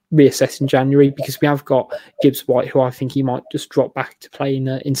reassess in January, because we have got Gibbs White, who I think he might just drop back to play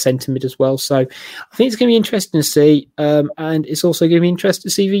in centre mid as well. So I think it's going to be interesting to see, and it's also going to be interesting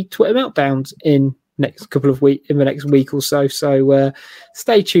to see the Twitter meltdowns in the next week or so. So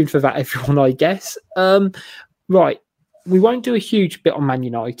stay tuned for that, everyone, I guess. Right, we won't do a huge bit on Man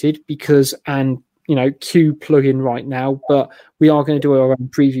United because, and Q plug in right now, but we are going to do our own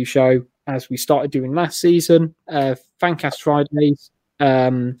preview show as we started doing last season. Fancast Fridays.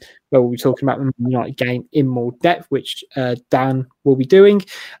 Where we'll be talking about the Man United game in more depth, which Dan will be doing.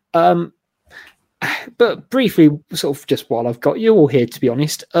 But briefly, sort of just while I've got you all here, to be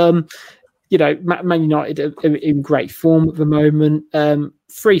honest, Man United are in great form at the moment.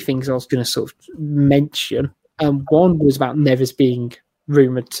 3 things I was going to sort of mention. One was about Neves being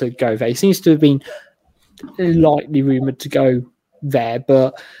rumoured to go there. He seems to have been lightly rumoured to go there,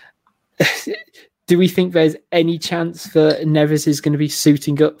 but do we think there's any chance that Neves is going to be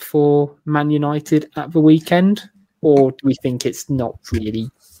suiting up for Man United at the weekend? Or do we think it's not really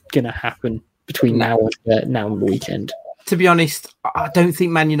going to happen between now and the weekend? To be honest, I don't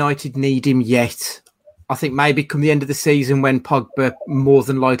think Man United need him yet. I think maybe come the end of the season when Pogba more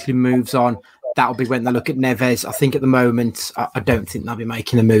than likely moves on, that'll be when they look at Neves. I think at the moment, I don't think they'll be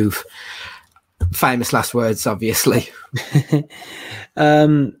making a move. Famous last words, obviously.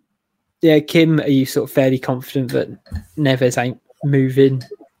 Yeah, Kim, are you sort of fairly confident that Neves ain't moving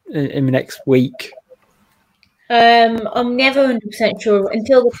in the next week? I'm never 100% sure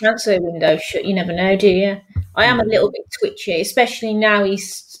until the transfer window shut. You never know, do you? I am a little bit twitchy, especially now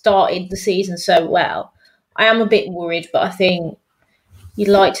he's started the season so well. I am a bit worried, but I think you'd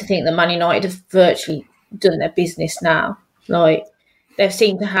like to think that Man United have virtually done their business now. Like, they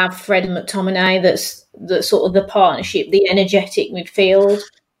seem to have Fred and McTominay. That's sort of the partnership, the energetic midfield.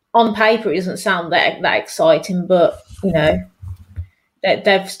 On paper, it doesn't sound that exciting, but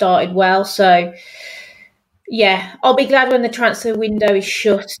they've started well. So, yeah, I'll be glad when the transfer window is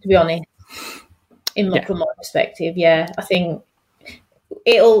shut. To be honest, from my perspective, yeah, I think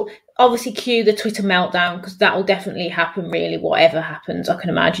it'll obviously cue the Twitter meltdown, because that will definitely happen. Really, whatever happens, I can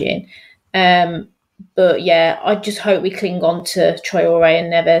imagine. But yeah, I just hope we cling on to Traore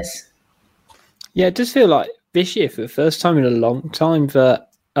and Neves. Yeah, it does feel like this year, for the first time in a long time, that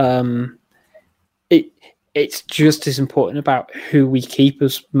it's just as important about who we keep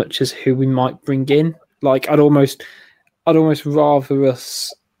as much as who we might bring in. Like, I'd almost rather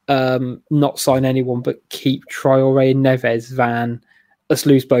us not sign anyone but keep Traore and Neves than us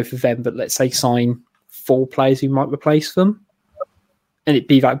lose both of them, but let's say sign 4 players who might replace them, and it'd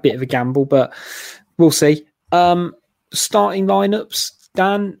be that bit of a gamble, but we'll see. Starting lineups,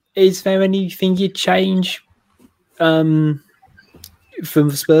 Dan, is there anything you'd change from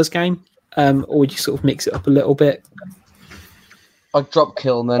the Spurs game, or would you sort of mix it up a little bit? I'd drop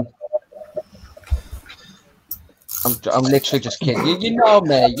Kilman. I'm literally just kidding. You know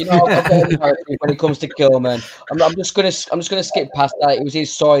me. You know I've got when it comes to Kilman. I'm just gonna skip past that. It was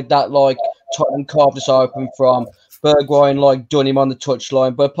his side that Tottenham carved us open from. Bergwijn done him on the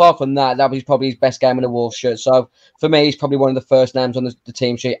touchline. But apart from that, that was probably his best game in a Wolves shirt. So for me, he's probably one of the first names on the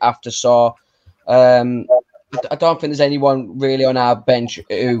team sheet after Sarr. I don't think there's anyone really on our bench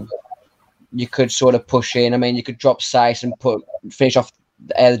who you could sort of push in. I mean, you could drop Saïss and finish off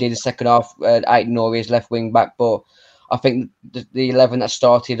the second half. Aiton Nori's left wing back, but I think the 11 that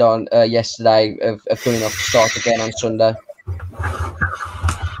started on yesterday have done enough to start again on Sunday.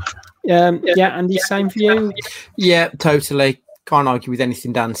 Yeah, Andy, same for you. Yeah, totally. Can't argue with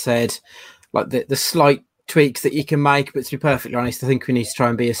anything Dan said. Like the slight tweaks that you can make, but to be perfectly honest, I think we need to try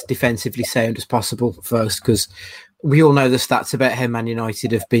and be as defensively sound as possible first, because we all know the stats about how Man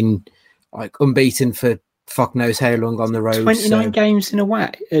United have been unbeaten for fuck knows how long on the road. 29 games in a way,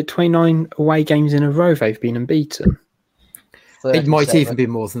 29 away games in a row they've been unbeaten. It might even be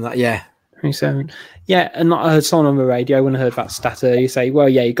more than that, yeah. 27. Yeah, and I heard someone on the radio when I heard that stat earlier say, well,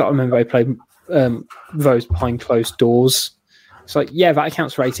 yeah, you got to remember they played those behind closed doors. It's like, yeah, that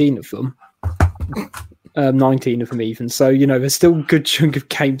accounts for 18 of them. 19 of them even. So, there's still a good chunk of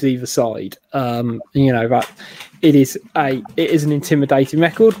games either side. That it is an intimidating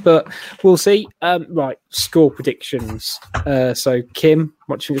record, but we'll see. Right, score predictions. So, Kim,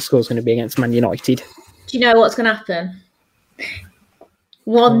 what do you think the score's going to be against Man United? Do you know what's going to happen?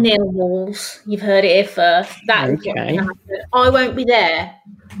 1-0 Wolves. You've heard it here first. That is what's going to happen. I won't be there,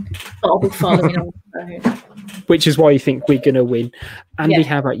 but I'll be following on the phone. Which is why you think we're going to win. Andy,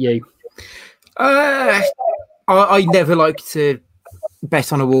 how about you? I never like to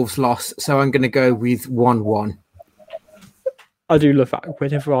bet on a Wolves loss, so I'm going to go with 1-1. I do love that.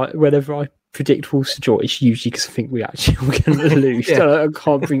 Whenever I predict Wolves to draw, it's usually because I think we're going to lose. Yeah. So I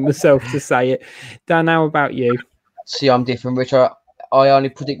can't bring myself to say it. Dan, how about you? See, I'm different, Rich. I only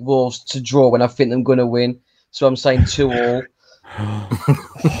predict Wolves to draw when I think they're going to win. So I'm saying 2-2.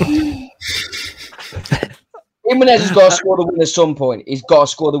 Jimenez has got to score the winner at some point. He's got to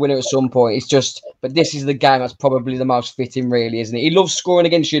score the winner at some point. It's just, but this is the game that's probably the most fitting, really, isn't it? He loves scoring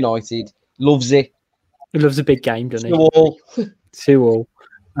against United. Loves it. He loves a big game, doesn't he? 2-2. 2-2.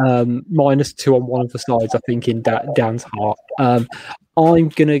 -2 on one of the sides, I think, in Dan's heart. I'm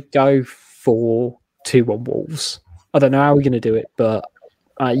going to go for 2-1 Wolves. I don't know how we're going to do it, but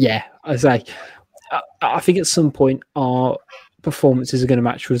I say, I think at some point our performances are going to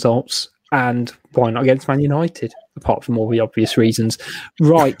match results. And why not against Man United, apart from all the obvious reasons?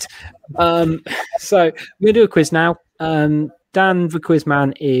 Right. So we're going to do a quiz now. Dan, the quiz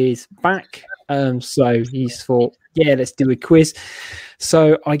man, is back. So he's thought, let's do a quiz.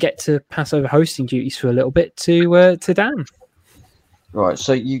 So I get to pass over hosting duties for a little bit to Dan. Right.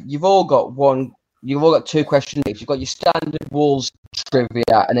 So you've all got two questions. You've got your standard Wolves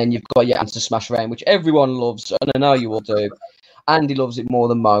trivia, and then you've got your answer smash round, which everyone loves, and I know you all do. Andy loves it more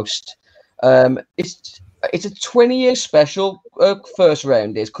than most. It's a 20-year special. First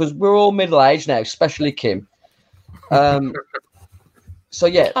round is because we're all middle-aged now, especially Kim. So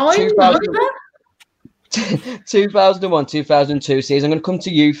yeah, 2001, 2002 season. I'm going to come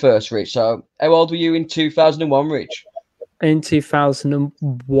to you first, Rich. So how old were you in 2001, Rich? In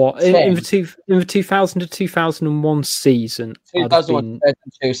 2001, in the 2000 to 2001 season.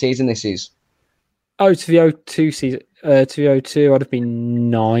 2001-2002 season. This is. Oh, to the 02 season. To the 02, I'd have been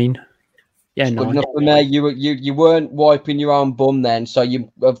 9. Yeah, Good 9. enough for me. You weren't wiping your own bum then, so you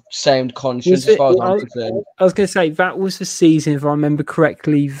have sound conscience as far as I'm concerned. I was going to say that was the season, if I remember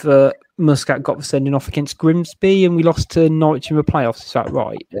correctly, that Muscat got the sending off against Grimsby, and we lost to Norwich in the playoffs. Is that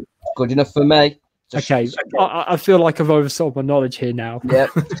right? Good enough for me. Okay, I feel like I've oversold my knowledge here now. Yep.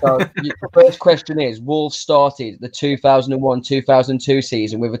 So the first question is: Wolves started the 2001-2002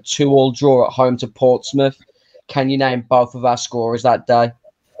 season with a 2-2 draw at home to Portsmouth. Can you name both of our scorers that day?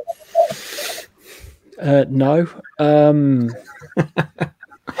 No.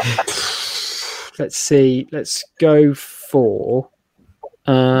 Let's see. Let's go for.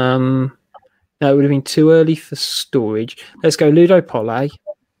 No, it would have been too early for storage. Let's go Ludo Pole,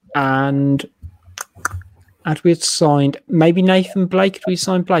 and had we signed maybe Nathan Blake? Had we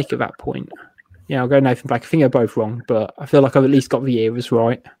signed Blake at that point? Yeah, I'll go Nathan Blake. I think they're both wrong, but I feel like I've at least got the eras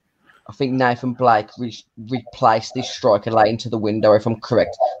right. I think Nathan Blake replaced this striker late into the window, if I'm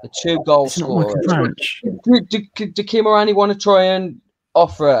correct. The 2 goal scorers. Do Kim or Annie want to try and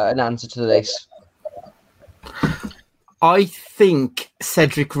offer an answer to this? I think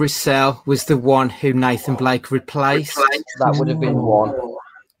Cedric Roussel was the one who Nathan Blake replaced. That would have been one.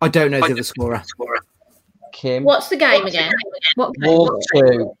 I don't know the other scorer. Kim. What's the game again? What game? Wolves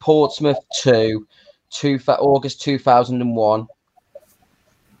 2, Portsmouth 2, August 2001.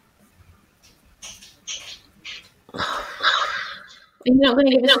 You're not going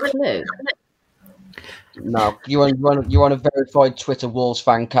to give us a clue? No, you're on a verified Twitter Wolves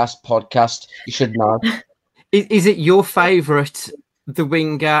Fancast podcast. You should know. Is it your favourite, the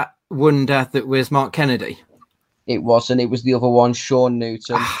winger wonder that was Mark Kennedy? It wasn't. It was the other one, Sean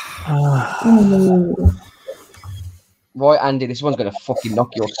Newton. Right, Andy, this one's going to fucking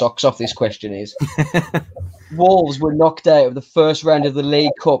knock your socks off, this question is. Wolves were knocked out of the first round of the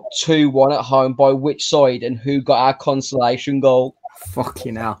League Cup 2-1 at home by which side, and who got our consolation goal?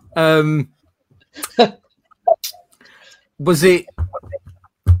 Fucking hell. Was it,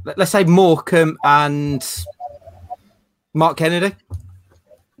 let's say, Morecambe and Mark Kennedy?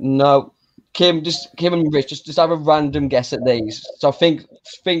 No. Kim and Rich, just have a random guess at these. So think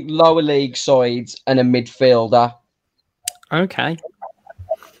lower league sides and a midfielder. Okay.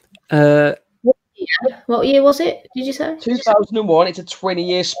 What year was it? Did you say 2001? It's a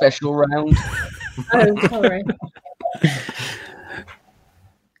 20-year special round. Oh, sorry.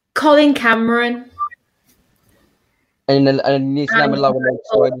 Colin Cameron. And you need to name a lower league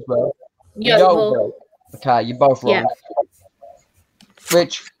side as well. Yeovil. Okay, you're both wrong. Yeah.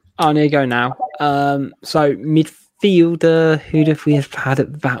 Rich. On you go now. So midfielder, who'd have we have had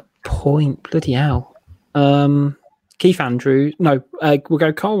at that point? Bloody hell. Keith Andrews. No, we'll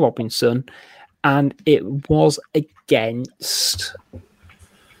go Carl Robinson, and it was against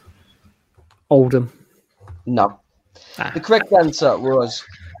Oldham. No. The correct answer was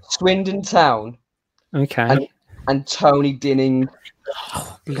Swindon Town. Okay. And Tony Dinning.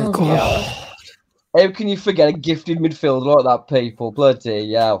 Oh, God. How can you forget a gifted midfielder like that, people?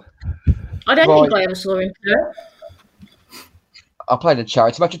 Bloody hell. I don't think I ever saw him play. I played a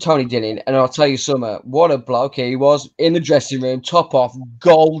charity match with Tony Dinning, and I'll tell you something. What a bloke he was in the dressing room, top off,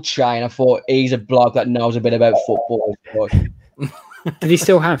 gold chain. I thought he's a bloke that knows a bit about football. Did he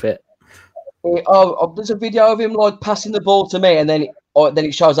still have it? There's a video of him like passing the ball to me, and then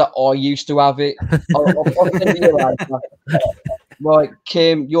it shows that I used to have it. I'll send you later. Right,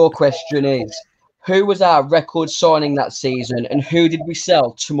 Kim, your question is: who was our record signing that season, and who did we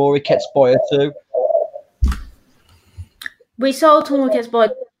sell Tamori Ketsboyer to? We sold Tamori Ketsboyer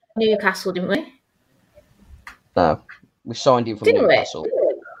to Newcastle, didn't we? No, we signed him from Newcastle.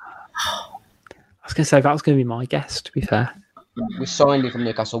 I was going to say that was going to be my guess, to be fair. We signed him from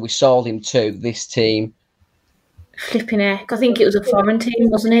Newcastle. We sold him to this team. Flipping heck. I think it was a foreign team,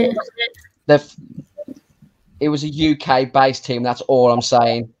 wasn't it? It was a UK-based team. That's all I'm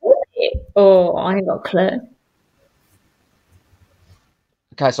saying. Oh, I ain't got a clue.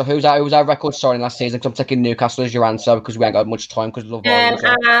 Okay, so who's our record signing last season? Because I'm taking Newcastle as your answer because we ain't got much time because Love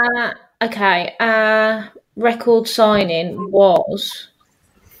Island. Okay, record signing was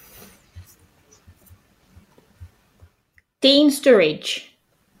Dean Sturridge.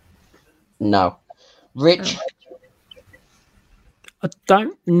 No. Rich? I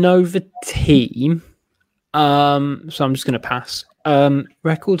don't know the team, so I'm just going to pass.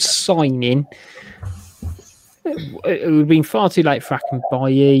 Record signing. It would have been far too late for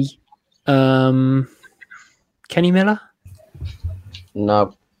Akinbaye. Kenny Miller?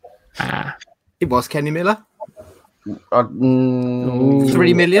 No. It was Kenny Miller.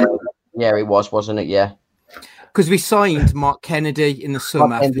 3 million? Yeah, it was, wasn't it? Yeah. Because we signed Mark Kennedy in the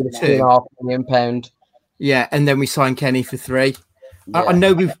summer for £2.5 million. Yeah, and then we signed Kenny for 3. Yeah. I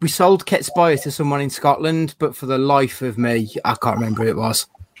know we sold Ketsboyer to someone in Scotland, but for the life of me, I can't remember who it was.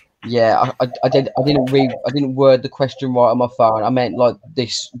 Yeah, I didn't word the question right on my phone. I meant like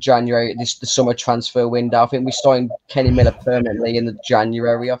this January, the summer transfer window. I think we signed Kenny Miller permanently in the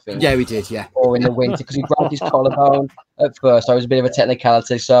January, I think. Yeah, we did, yeah. Or in the winter, because he grabbed his collarbone at first. So it was a bit of a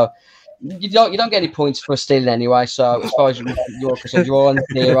technicality. So you don't get any points for stealing anyway. So as far as you're concerned, you're on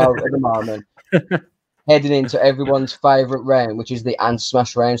 0 at the moment. Heading into everyone's favourite round, which is the Answer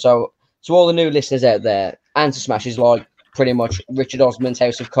Smash round. So to all the new listeners out there, Answer Smash is like pretty much Richard Osman's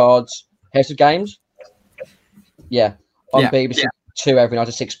House of Cards, House of Games. Yeah, on BBC 2 every night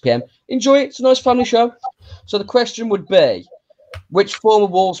at 6 p.m. Enjoy it. It's a nice family show. So the question would be, which former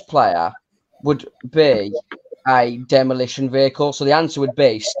Wolves player would be a demolition vehicle? So the answer would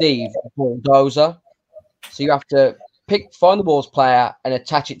be Steve Bulldozer. So you have to find the Wolves player and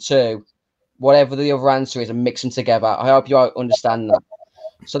attach it to whatever the other answer is and mix them together. I hope you understand that.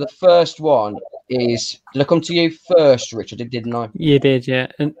 So the first one is, did I come to you first, Richard? Didn't I? You did, yeah.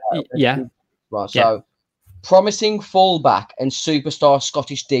 And yeah. Right, so promising fullback and superstar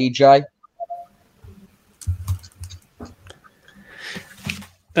Scottish DJ.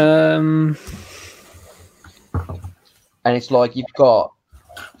 And it's like you've got,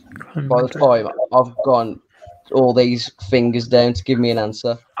 by the time I've gone all these fingers down to give me an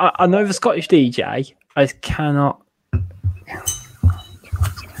answer. I know the Scottish DJ. I cannot.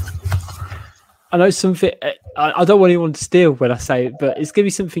 I know something. I don't want anyone to steal when I say it, but it's going to be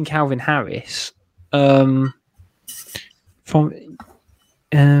something Calvin Harris. From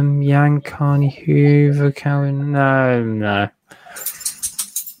Jan Carney Hoover, Calvin. No.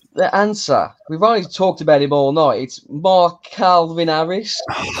 The answer. We've only talked about him all night. It's Mark Calvin Harris.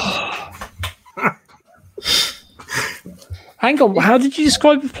 Hang on, how did you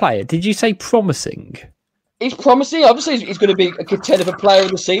describe the player? Did you say promising? He's promising. Obviously, he's going to be a contender for player of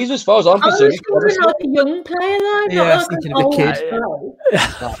the season, as far as I'm concerned. I was like a young player, though. Yeah, not thinking like of a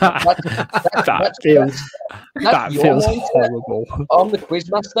kid. That feels horrible. I'm the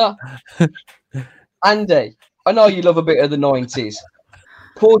quizmaster. Andy, I know you love a bit of the 90s.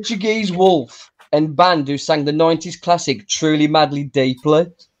 Portuguese Wolf and band who sang the 90s classic Truly Madly Deeply.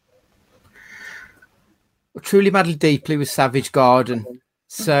 Truly Madly Deeply was Savage Garden.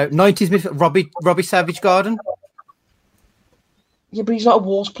 So 90s midfield, Robbie Savage Garden. Yeah, but he's not a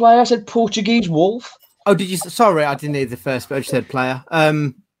Wolves player. I said Portuguese Wolf. Oh, did you? Sorry, I didn't hear the first, but I just said player.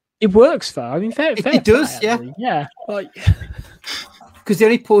 It works though. I mean, fair it does, play, yeah. actually. Yeah. Like, because the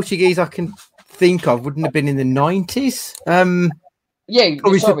only Portuguese I can think of wouldn't have been in the 90s. Yeah,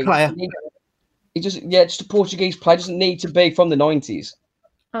 Or he's a sorry. player. Just a Portuguese player. Doesn't need to be from the 90s.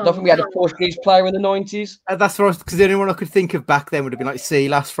 Oh. Nothing. We had a Portuguese player in the 90s. That's right, because the only one I could think of back then would have been like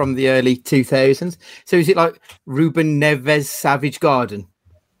Silas from the early 2000s. So is it like Ruben, Neves, Savage Garden?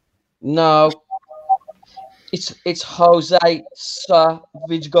 No, it's Jose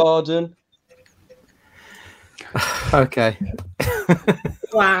Savage Garden. Okay.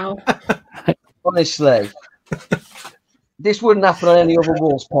 Wow. Honestly, this wouldn't happen on any other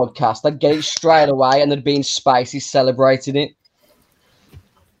Wolves podcast. They'd get it straight away, and there'd be in spaces celebrating it.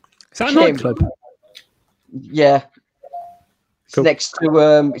 is that a nightclub? Yeah. It's Cool. next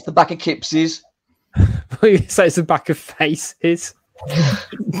to it's the back of Kips's. So it's the back of faces.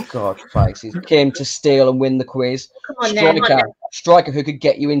 God, faces. Came to steal and win the quiz. Come on then. Striker who could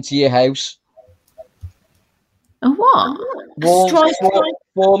get you into your house. A what?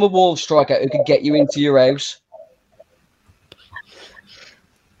 Former Wolves striker who could get you into your house.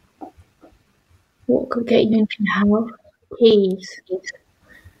 What could get you into your house? Keys.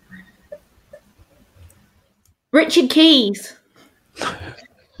 Richard Keys.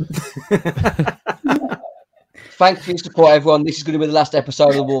 Thanks for your support, everyone. This is going to be the last episode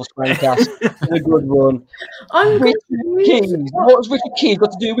of the Wolves podcast. It's been a good run. I'm Richard Keys. What has Richard Keys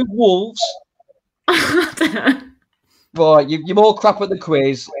got to do with Wolves? I don't know. Right, you're more crap at the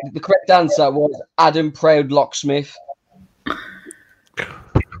quiz. The correct answer was Adam Proud Locksmith.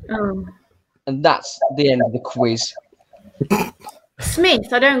 Oh. And that's the end of the quiz.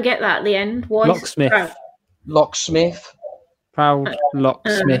 Smith, I don't get that at the end. Why? Locksmith. Locksmith. Proud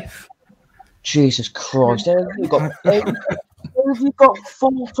locksmith. Jesus Christ. Have you got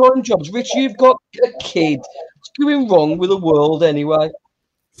full-time jobs? Rich, you've got a kid. What's going wrong with the world anyway?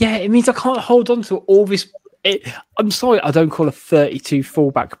 Yeah, it means I can't hold on to all this. I'm sorry, I don't call a 32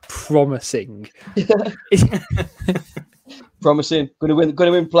 fullback promising. Promising. Going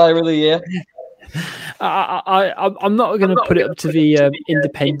to win Player of the Year. I'm not going to put it up to the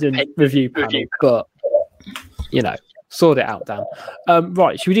independent review panel, but sort it out, Dan.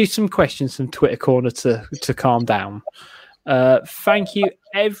 Right, should we do some questions from Twitter Corner to calm down? Thank you,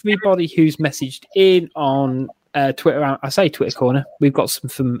 everybody who's messaged in on Twitter. I say Twitter Corner. We've got some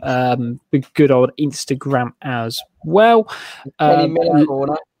from the good old Instagram as well. Kenny Miller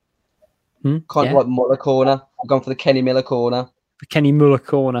Corner. Kind of like Muller Corner. I've gone for the Kenny Miller Corner. The Kenny Muller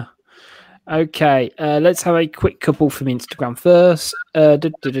Corner. Okay, let's have a quick couple from Instagram first.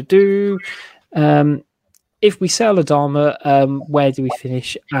 If we sell Adama, where do we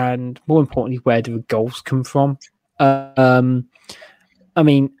finish? And more importantly, where do the goals come from? I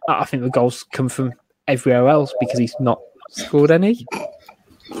mean, I think the goals come from everywhere else because he's not scored any.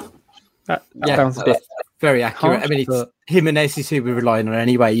 That sounds a bit very accurate. harsh, I mean, it's Jimenez is who we're relying on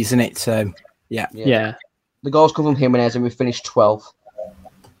anyway, isn't it? So, yeah. The goals come from Jimenez, and we finished 12th.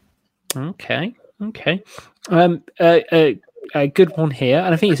 Okay. A good one here,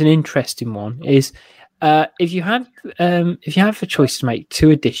 and I think it's an interesting one. Is if you had the choice to make two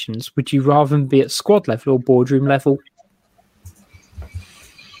additions, would you rather them be at squad level or boardroom level?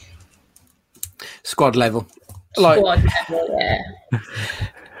 Squad level. Squad level, yeah.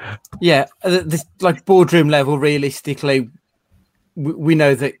 Yeah, like boardroom level. Realistically, we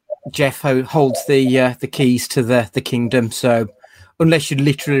know that Jeff holds the keys to the kingdom. So unless you're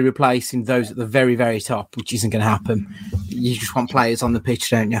literally replacing those at the very, very top, which isn't going to happen, you just want players on the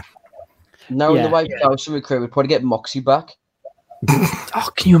pitch, don't you? Knowing the way Chelsea recruit, we'd probably get Moxie back. Oh,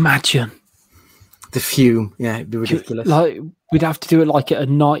 can you imagine? The fume, yeah, it'd be ridiculous. Like we'd have to do it like at a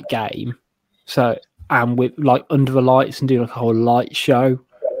night game, and with like under the lights and do like a whole light show,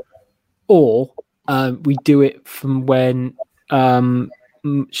 or we do it from when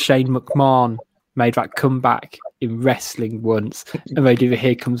Shane McMahon made that comeback in wrestling once, and they do the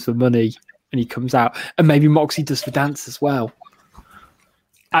 "Here Comes the Money," and he comes out, and maybe Moxie does the dance as well.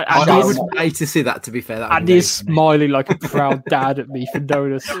 I would pay to see that. To be fair, and he's smiling like a proud dad at me for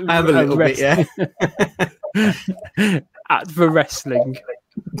knowing us. I am a little bit, yeah. At the wrestling,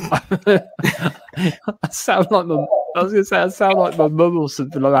 I sound like my. I was going to say I sound like my mum or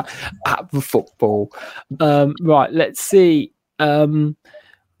something like that. At the football, right? Let's see. When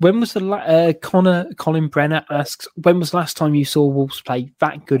was the Colin Brenner asks, when was the last time you saw Wolves play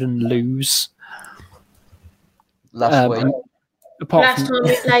that good and lose? Last week. Last time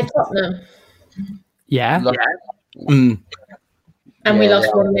we played Tottenham. Yeah. And we lost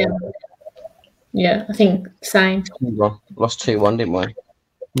 1-0. Yeah, I think same. 2-1. Lost 2-1, didn't we?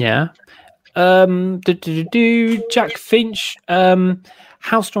 Yeah. Jack Finch,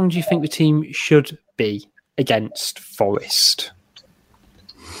 how strong do you think the team should be against Forest?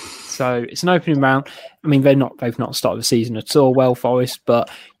 So it's an opening round. I mean, they've not started the season at all well, Forest, but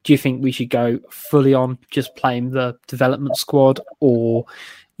do you think we should go fully on just playing the development squad, or,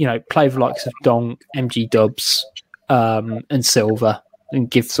 play the likes of Donk, MG Dubs, and Silver, and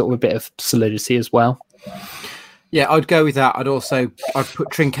give sort of a bit of solidity as well? Yeah, I'd go with that. I'd put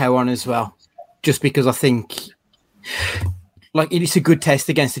Trinko on as well, just because I think it's a good test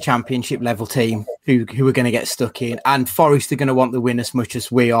against a championship level team who are going to get stuck in, and Forest are going to want the win as much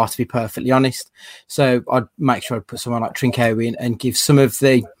as we are, to be perfectly honest. So I'd make sure I'd put someone like Trinko in and give some of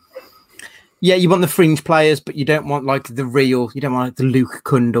the, you want the fringe players, but you don't want the Luke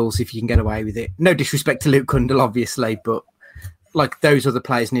Kundles, if you can get away with it. No disrespect to Luke Kundle, obviously, but those other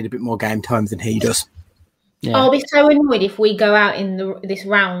players need a bit more game time than he does. Yeah. I'll be so annoyed if we go out in this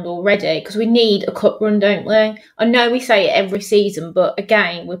round already, because we need a cup run, don't we? I know we say it every season, but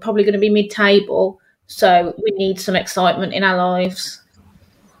again, we're probably going to be mid-table, so we need some excitement in our lives.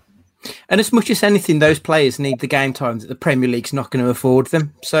 And as much as anything, those players need the game time that the Premier League's not going to afford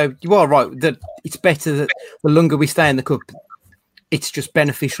them. So you are right that it's better that the longer we stay in the cup, it's just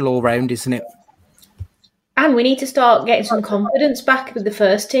beneficial all round, isn't it? And we need to start getting some confidence back with the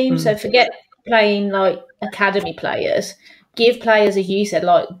first team. So forget playing academy players. Give players, as you said,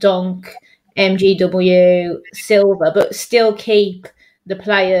 like Donk, MGW, Silver, but still keep the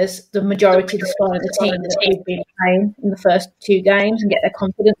players, the majority of the squad of the team that we've been playing in the first two games, and get their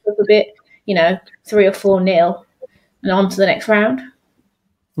confidence up a bit, 3 or 4-0, and on to the next round.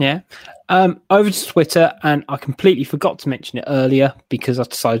 Yeah. Over to Twitter, and I completely forgot to mention it earlier because I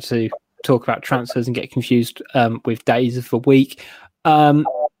decided to talk about transfers and get confused with days of the week.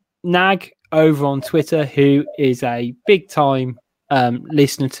 Nag over on Twitter, who is a big time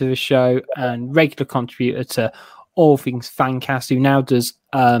listener to the show and regular contributor to All Things Fancast, who now does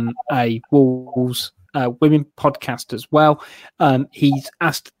a Wolves women podcast as well. He's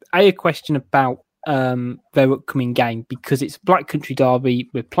asked a question about their upcoming game, because it's Black Country Derby.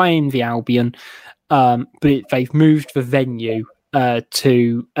 We're playing the Albion, but they've moved the venue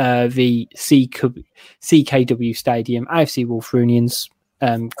to the CKW Stadium, AFC Wolverunians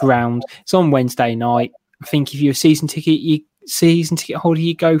ground. It's on Wednesday night. I think if you're a season ticket holder,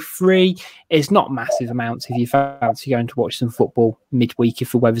 you go free. It's not massive amounts if you fancy going to watch some football midweek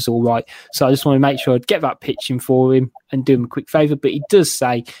if the weather's all right. So I just want to make sure I'd get that pitch in for him and do him a quick favour. But he does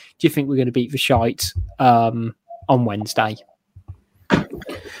say, do you think we're going to beat the shite on Wednesday?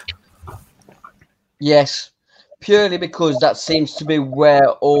 Yes, purely because that seems to be where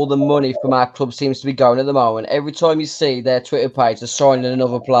all the money from our club seems to be going at the moment. Every time you see their Twitter page, they're signing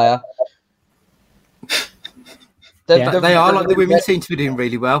another player. They are the women seem to be doing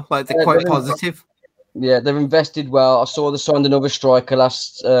really well. They're quite positive. Yeah, they've invested well. I saw they signed another striker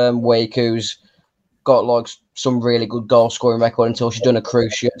last week who's got some really good goal scoring record until she's done a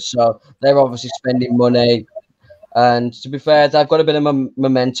cruciate. So they're obviously spending money. And to be fair, they've got a bit of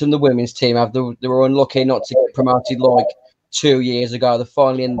momentum. The women's team they were unlucky not to get promoted 2 years ago. They're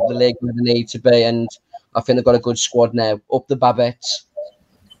finally in the league where they need to be, and I think they've got a good squad now. Up the Babettes.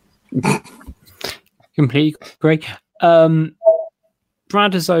 Completely agree.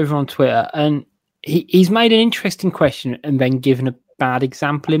 Brad is over on Twitter, and he's made an interesting question and then given a bad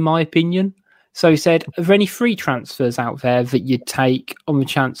example, in my opinion. So he said, are there any free transfers out there that you'd take on the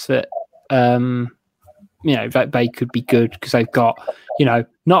chance that that they could be good because they've got,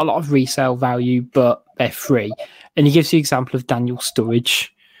 not a lot of resale value, but they're free? And he gives the example of Daniel Sturridge.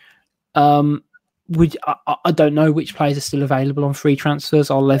 I don't know which players are still available on free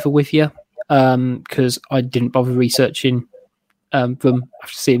transfers. I'll level with you because I didn't bother researching them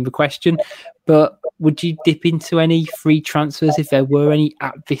after seeing the question. But would you dip into any free transfers if there were any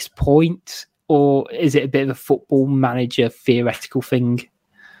at this point? Or is it a bit of a football manager theoretical thing?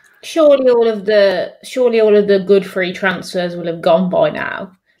 Surely all of the good free transfers will have gone by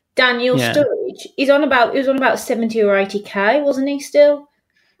now. Daniel Sturridge, he was on about 70 or 80k, wasn't he still?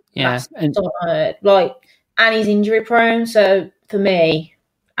 Yeah. And he's injury prone, so for me,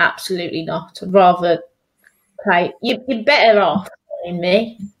 absolutely not. I'd rather play. You're better off than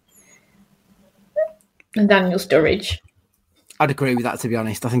me than Daniel Sturridge. I'd agree with that, to be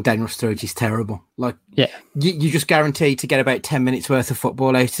honest. I think Daniel Sturridge is terrible. You just guaranteed to get about 10 minutes worth of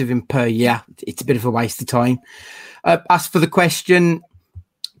football out of him per year. It's a bit of a waste of time. As for the question,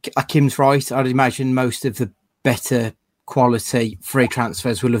 Kim's right. I'd imagine most of the better quality free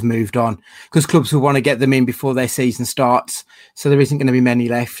transfers will have moved on because clubs will want to get them in before their season starts. So there isn't going to be many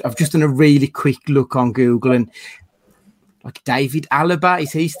left. I've just done a really quick look on Google, and like David Alaba,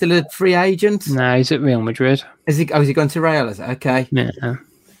 is he still a free agent? No, he's at Real Madrid. Is he gone to Real? Is it? Okay. Yeah.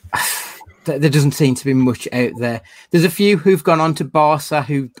 There doesn't seem to be much out there. There's a few who've gone on to Barca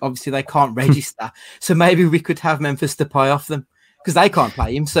who obviously they can't register. So maybe we could have Memphis Depay off them because they can't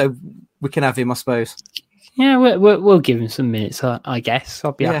play him. So we can have him, I suppose. Yeah, we'll give him some minutes, I guess.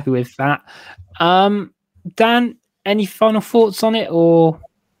 I'll be happy with that. Dan, any final thoughts on it, or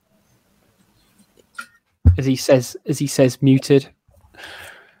as he says, muted?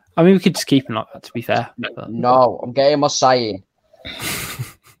 I mean, we could just keep him like that, to be fair. But... No, I'm getting my saying.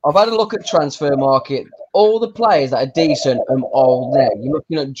 I've had a look at transfer market. All the players that are decent are old now. You're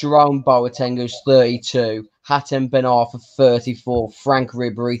looking at Jerome Boateng, who's 32, Hatem Ben Arfa, 34, Frank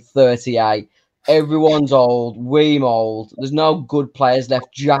Ribery, 38. Everyone's old. Weem old. There's no good players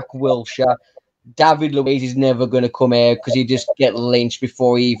left. Jack Wilshere. David Luiz is never going to come here because he just get lynched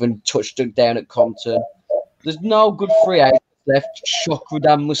before he even touched it down at Compton. There's no good free agents left.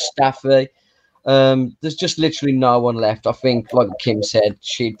 Shokrudan Mustafi. There's just literally no one left. I think, like Kim said,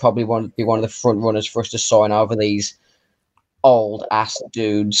 she'd probably want to be one of the front runners for us to sign over these old ass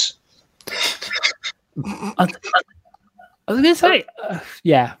dudes. I was going to say,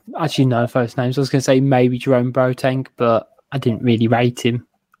 actually no first names. I was going to say maybe Jerome Boateng, but I didn't really rate him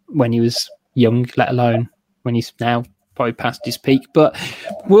when he was young, let alone when he's now probably past his peak. But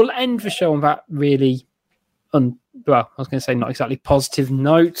we'll end the show on that really I was going to say not exactly positive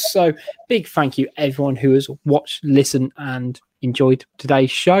notes. So big thank you everyone who has watched, listened and enjoyed today's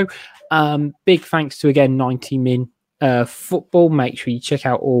show. Big thanks to, again, 90 Min Football. Make sure you check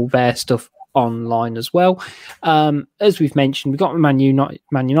out all their stuff online as well. As we've mentioned, we've got the Man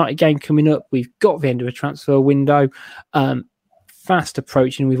United game coming up. We've got the end of a transfer window fast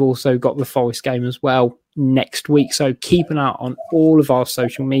approaching. We've also got the Forest game as well next week. So keep an eye on all of our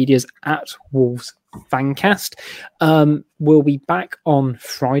social medias at Wolves Fancast. We'll be back on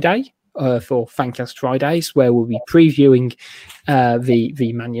Friday for Fancast Fridays, where we'll be previewing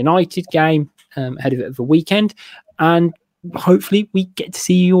the Man United game ahead of it of the weekend, and hopefully we get to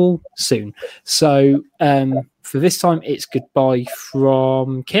see you all soon. So for this time, it's goodbye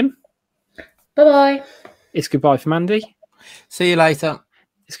from Kim. Bye-bye. It's goodbye from Andy. See you later.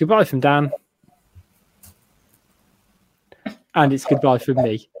 It's goodbye from Dan. And it's goodbye from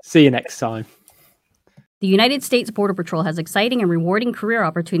me. See you next time. The United States Border Patrol has exciting and rewarding career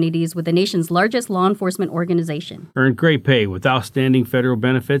opportunities with the nation's largest law enforcement organization. Earn great pay with outstanding federal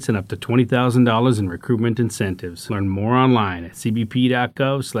benefits and up to $20,000 in recruitment incentives. Learn more online at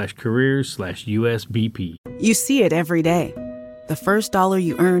cbp.gov/careers/USBP. You see it every day. The first dollar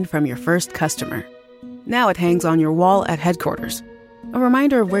you earned from your first customer. Now it hangs on your wall at headquarters. A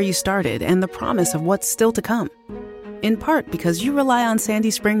reminder of where you started and the promise of what's still to come. In part because you rely on Sandy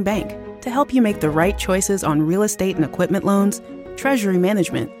Spring Bank to help you make the right choices on real estate and equipment loans, treasury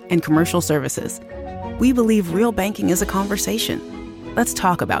management, and commercial services. We believe real banking is a conversation. Let's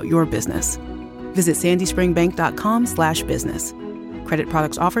talk about your business. Visit sandyspringbank.com/business. Credit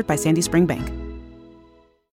products offered by Sandy Spring Bank.